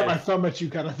I bite my thumb at you,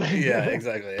 kind of thing. Yeah,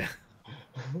 exactly.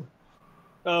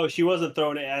 Oh, she wasn't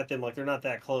throwing it at them. Like they're not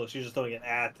that close. She's just throwing it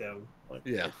at them. Like,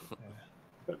 yeah.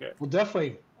 Okay. Well,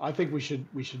 definitely. I think we should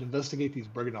investigate these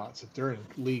Brigandots if they're in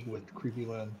league with Creepy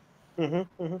Lynn.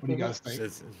 What do you guys think?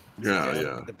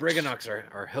 Yeah. The Brigandox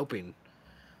are helping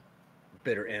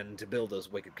Bitter End to build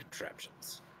those wicked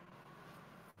contraptions.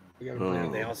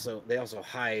 And they also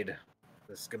hide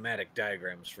the schematic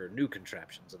diagrams for new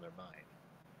contraptions in their mind.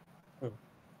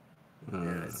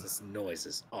 This noise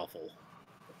is awful.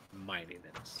 Mining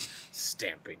and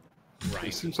stamping.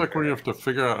 It seems like we have to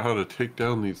figure out how to take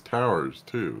down these towers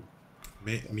too.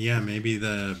 Yeah, maybe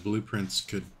the blueprints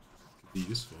could be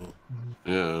useful.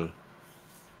 Yeah.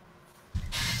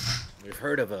 We've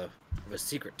heard of a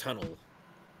secret tunnel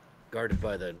guarded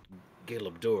by the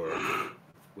Galeb door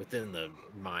within the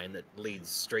mine that leads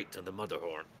straight to the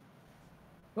Motherhorn.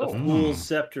 The Fool's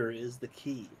Scepter is the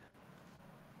key.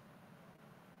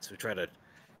 So we try to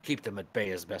keep them at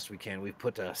bay as best we can. We've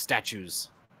put statues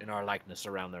in our likeness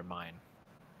around their mine.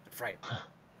 Frightened.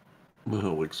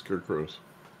 Like scarecrows.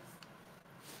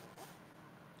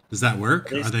 Does that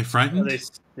work? Are they frightened?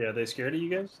 Are they scared of you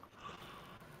guys?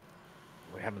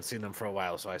 We haven't seen them for a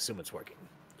while, so I assume it's working.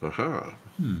 Aha.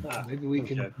 Maybe we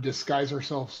can disguise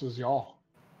ourselves as y'all.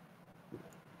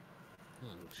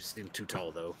 She seemed too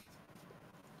tall, though.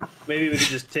 Maybe we could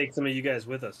just take some of you guys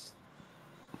with us.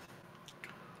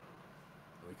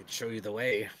 We could show you the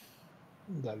way.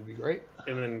 That'd be great.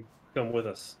 And then come with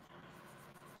us.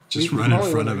 Just run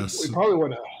in front of us. We probably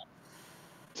want to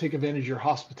take advantage of your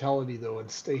hospitality, though,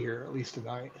 and stay here at least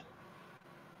tonight.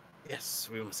 Yes,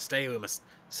 we must stay. We must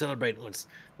celebrate.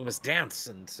 We must dance.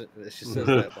 And she says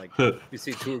that, like, you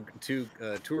see two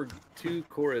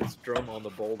Chorids drum on the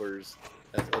boulders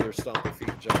as others stomp their feet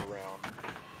and jump around.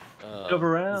 Jump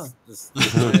around. This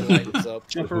night lightens up.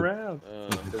 Jump around.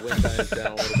 The wind dies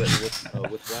down a little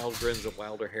bit. With wild grins of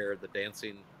wilder hair, the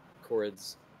dancing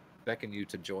Chorids beckon you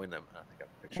to join them. I think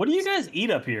I've pictured what do you guys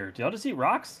eat up here? Do y'all just eat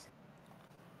rocks?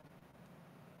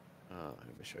 Let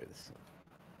me show you this.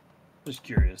 Just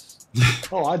curious.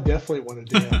 Oh, I definitely want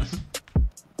to dance.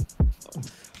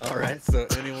 All right, so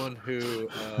anyone who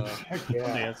Heck yeah.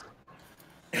 Dance.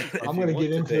 I'm going to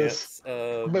get into this.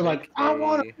 I'll be like, I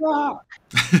want to rock.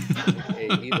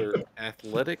 Either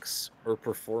athletics or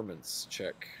performance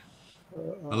check.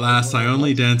 Alas, I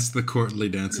only dance the courtly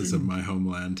dances of my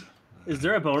homeland. Is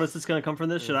there a bonus that's going to come from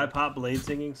this? Should I pop blade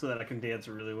singing so that I can dance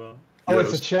really well? Oh,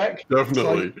 yes, it's a check?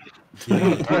 Definitely. So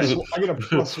I get a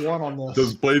 +1 on this.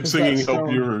 Does blade singing help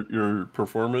your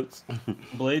performance?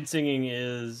 Blade singing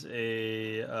is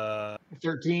a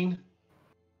 13.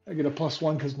 I get a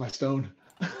 +1 because of my stone.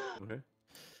 Okay.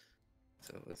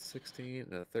 So it's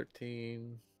 16,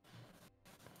 13.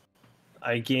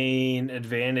 I gain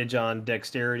advantage on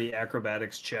dexterity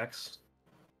acrobatics checks.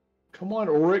 Come on,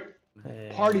 Ulrich.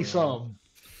 Party some.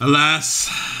 Alas,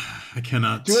 I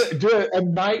cannot. Do it a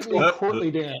nightly courtly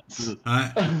dance.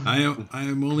 I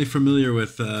am only familiar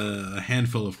with a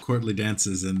handful of courtly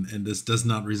dances, and this does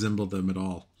not resemble them at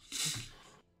all.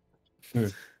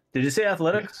 Did you say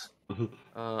athletics?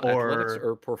 Athletics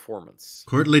or performance.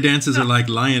 Courtly dances are like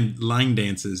line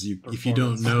dances. If you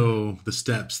don't know the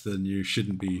steps, then you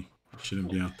shouldn't be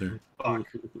out there. Fuck.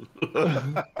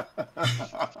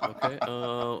 Okay.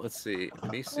 Let's see.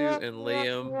 Misu and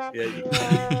Liam.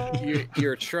 Yeah,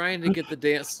 you're trying to get the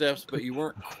dance steps, but you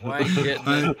weren't quite getting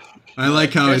it. I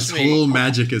like how his whole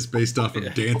magic is based off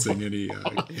of dancing, and he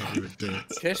can't even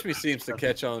dance. Catch Me seems to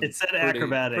catch on. It said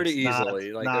acrobatics pretty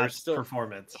easily. not, Like there's still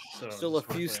performance. So still a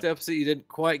few steps that you didn't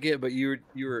quite get, but you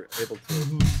were able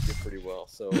to get pretty well.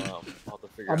 So I'll have to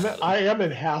figure out. I am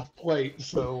in half plate,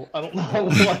 so I don't know how a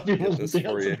lot of people get this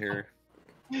for you here.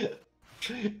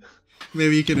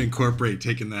 Maybe you can incorporate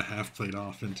taking that half plate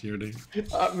off into your day.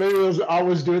 Maybe I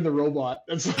was doing the robot.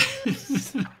 So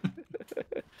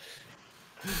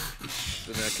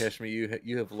now, Kashmi,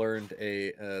 you have learned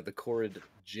the chorid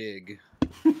jig.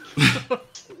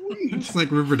 It's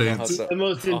like river dance. The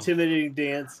most intimidating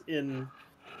dance in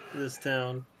this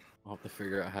town. I'll have to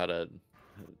figure out how to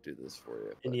do this for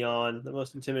you. In Yon, the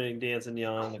most intimidating dance in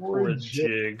Yon, the chorid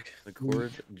jig. The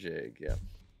chorid jig, yeah.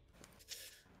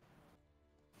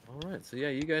 All right, so yeah,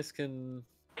 you guys can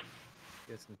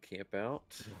camp out,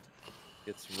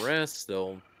 get some rest.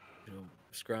 They'll,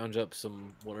 scrounge up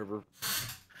some whatever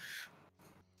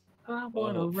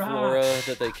flora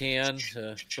that they can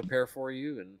to prepare for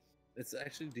you, and it's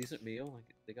actually a decent meal.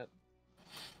 Like they got.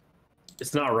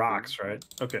 It's not rocks, right?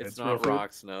 Okay, it's not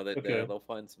rocks. No, they'll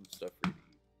find some stuff for you to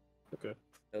eat. Okay.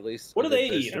 At least. What do they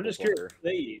eat? I'm just curious. What do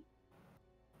they eat?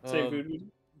 Same food.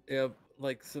 Yeah,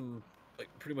 like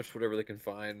pretty much whatever they can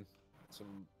find.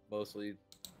 Some mostly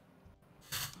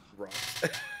rocks.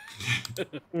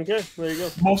 Okay, there you go.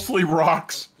 Mostly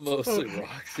rocks. Mostly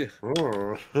rocks. Yeah.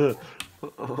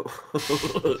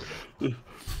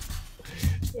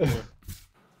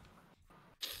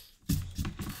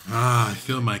 I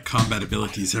feel my combat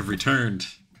abilities have returned.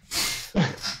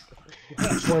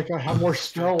 It's like I have more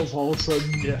spells all of a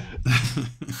sudden. Yeah.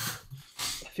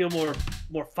 I feel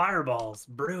more fireballs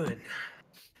brewing.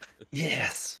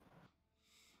 Yes.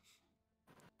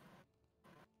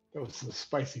 That was the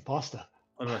spicy pasta.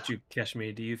 What about you,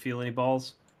 Kashmi? Do you feel any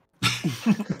balls?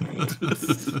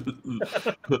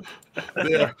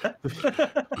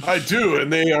 I do,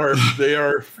 and they are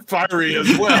fiery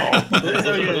as well.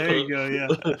 There you go. Yeah.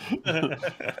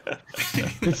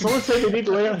 Did someone say they need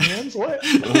to lay on hands? What?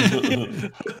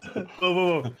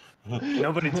 Whoa.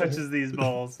 Nobody touches these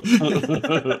balls.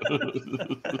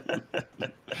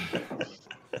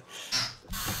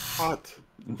 Hot.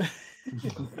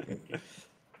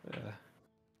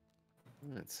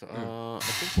 Alright, so I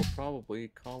think we'll probably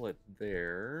call it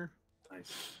there.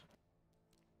 Nice.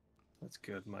 That's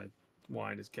good. My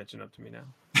wine is catching up to me now.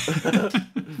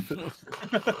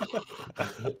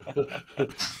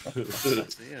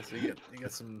 So yeah, so you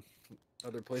got some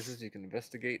other places you can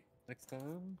investigate next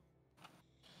time.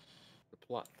 The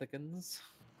plot thickens.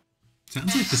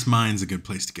 Sounds like this mine's a good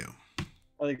place to go.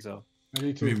 I think so. I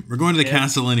need to. I mean, we're going to the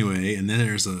castle anyway, and then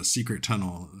there's a secret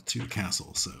tunnel to the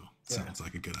castle, so sounds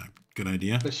like a good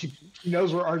idea. But she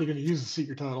knows we're already going to use the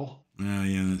secret tunnel. Oh,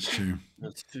 yeah, that's true.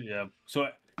 Yeah. So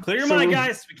clear your mind,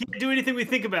 guys. We can't do anything we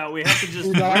think about. We have to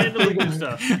just randomly do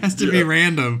stuff. It has to be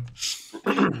random.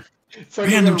 Like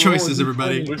random choices,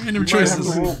 everybody. Random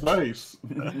choices. Nice.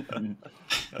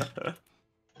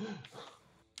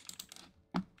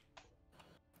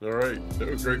 All right, that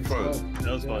was great fun.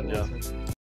 That was fun, yeah.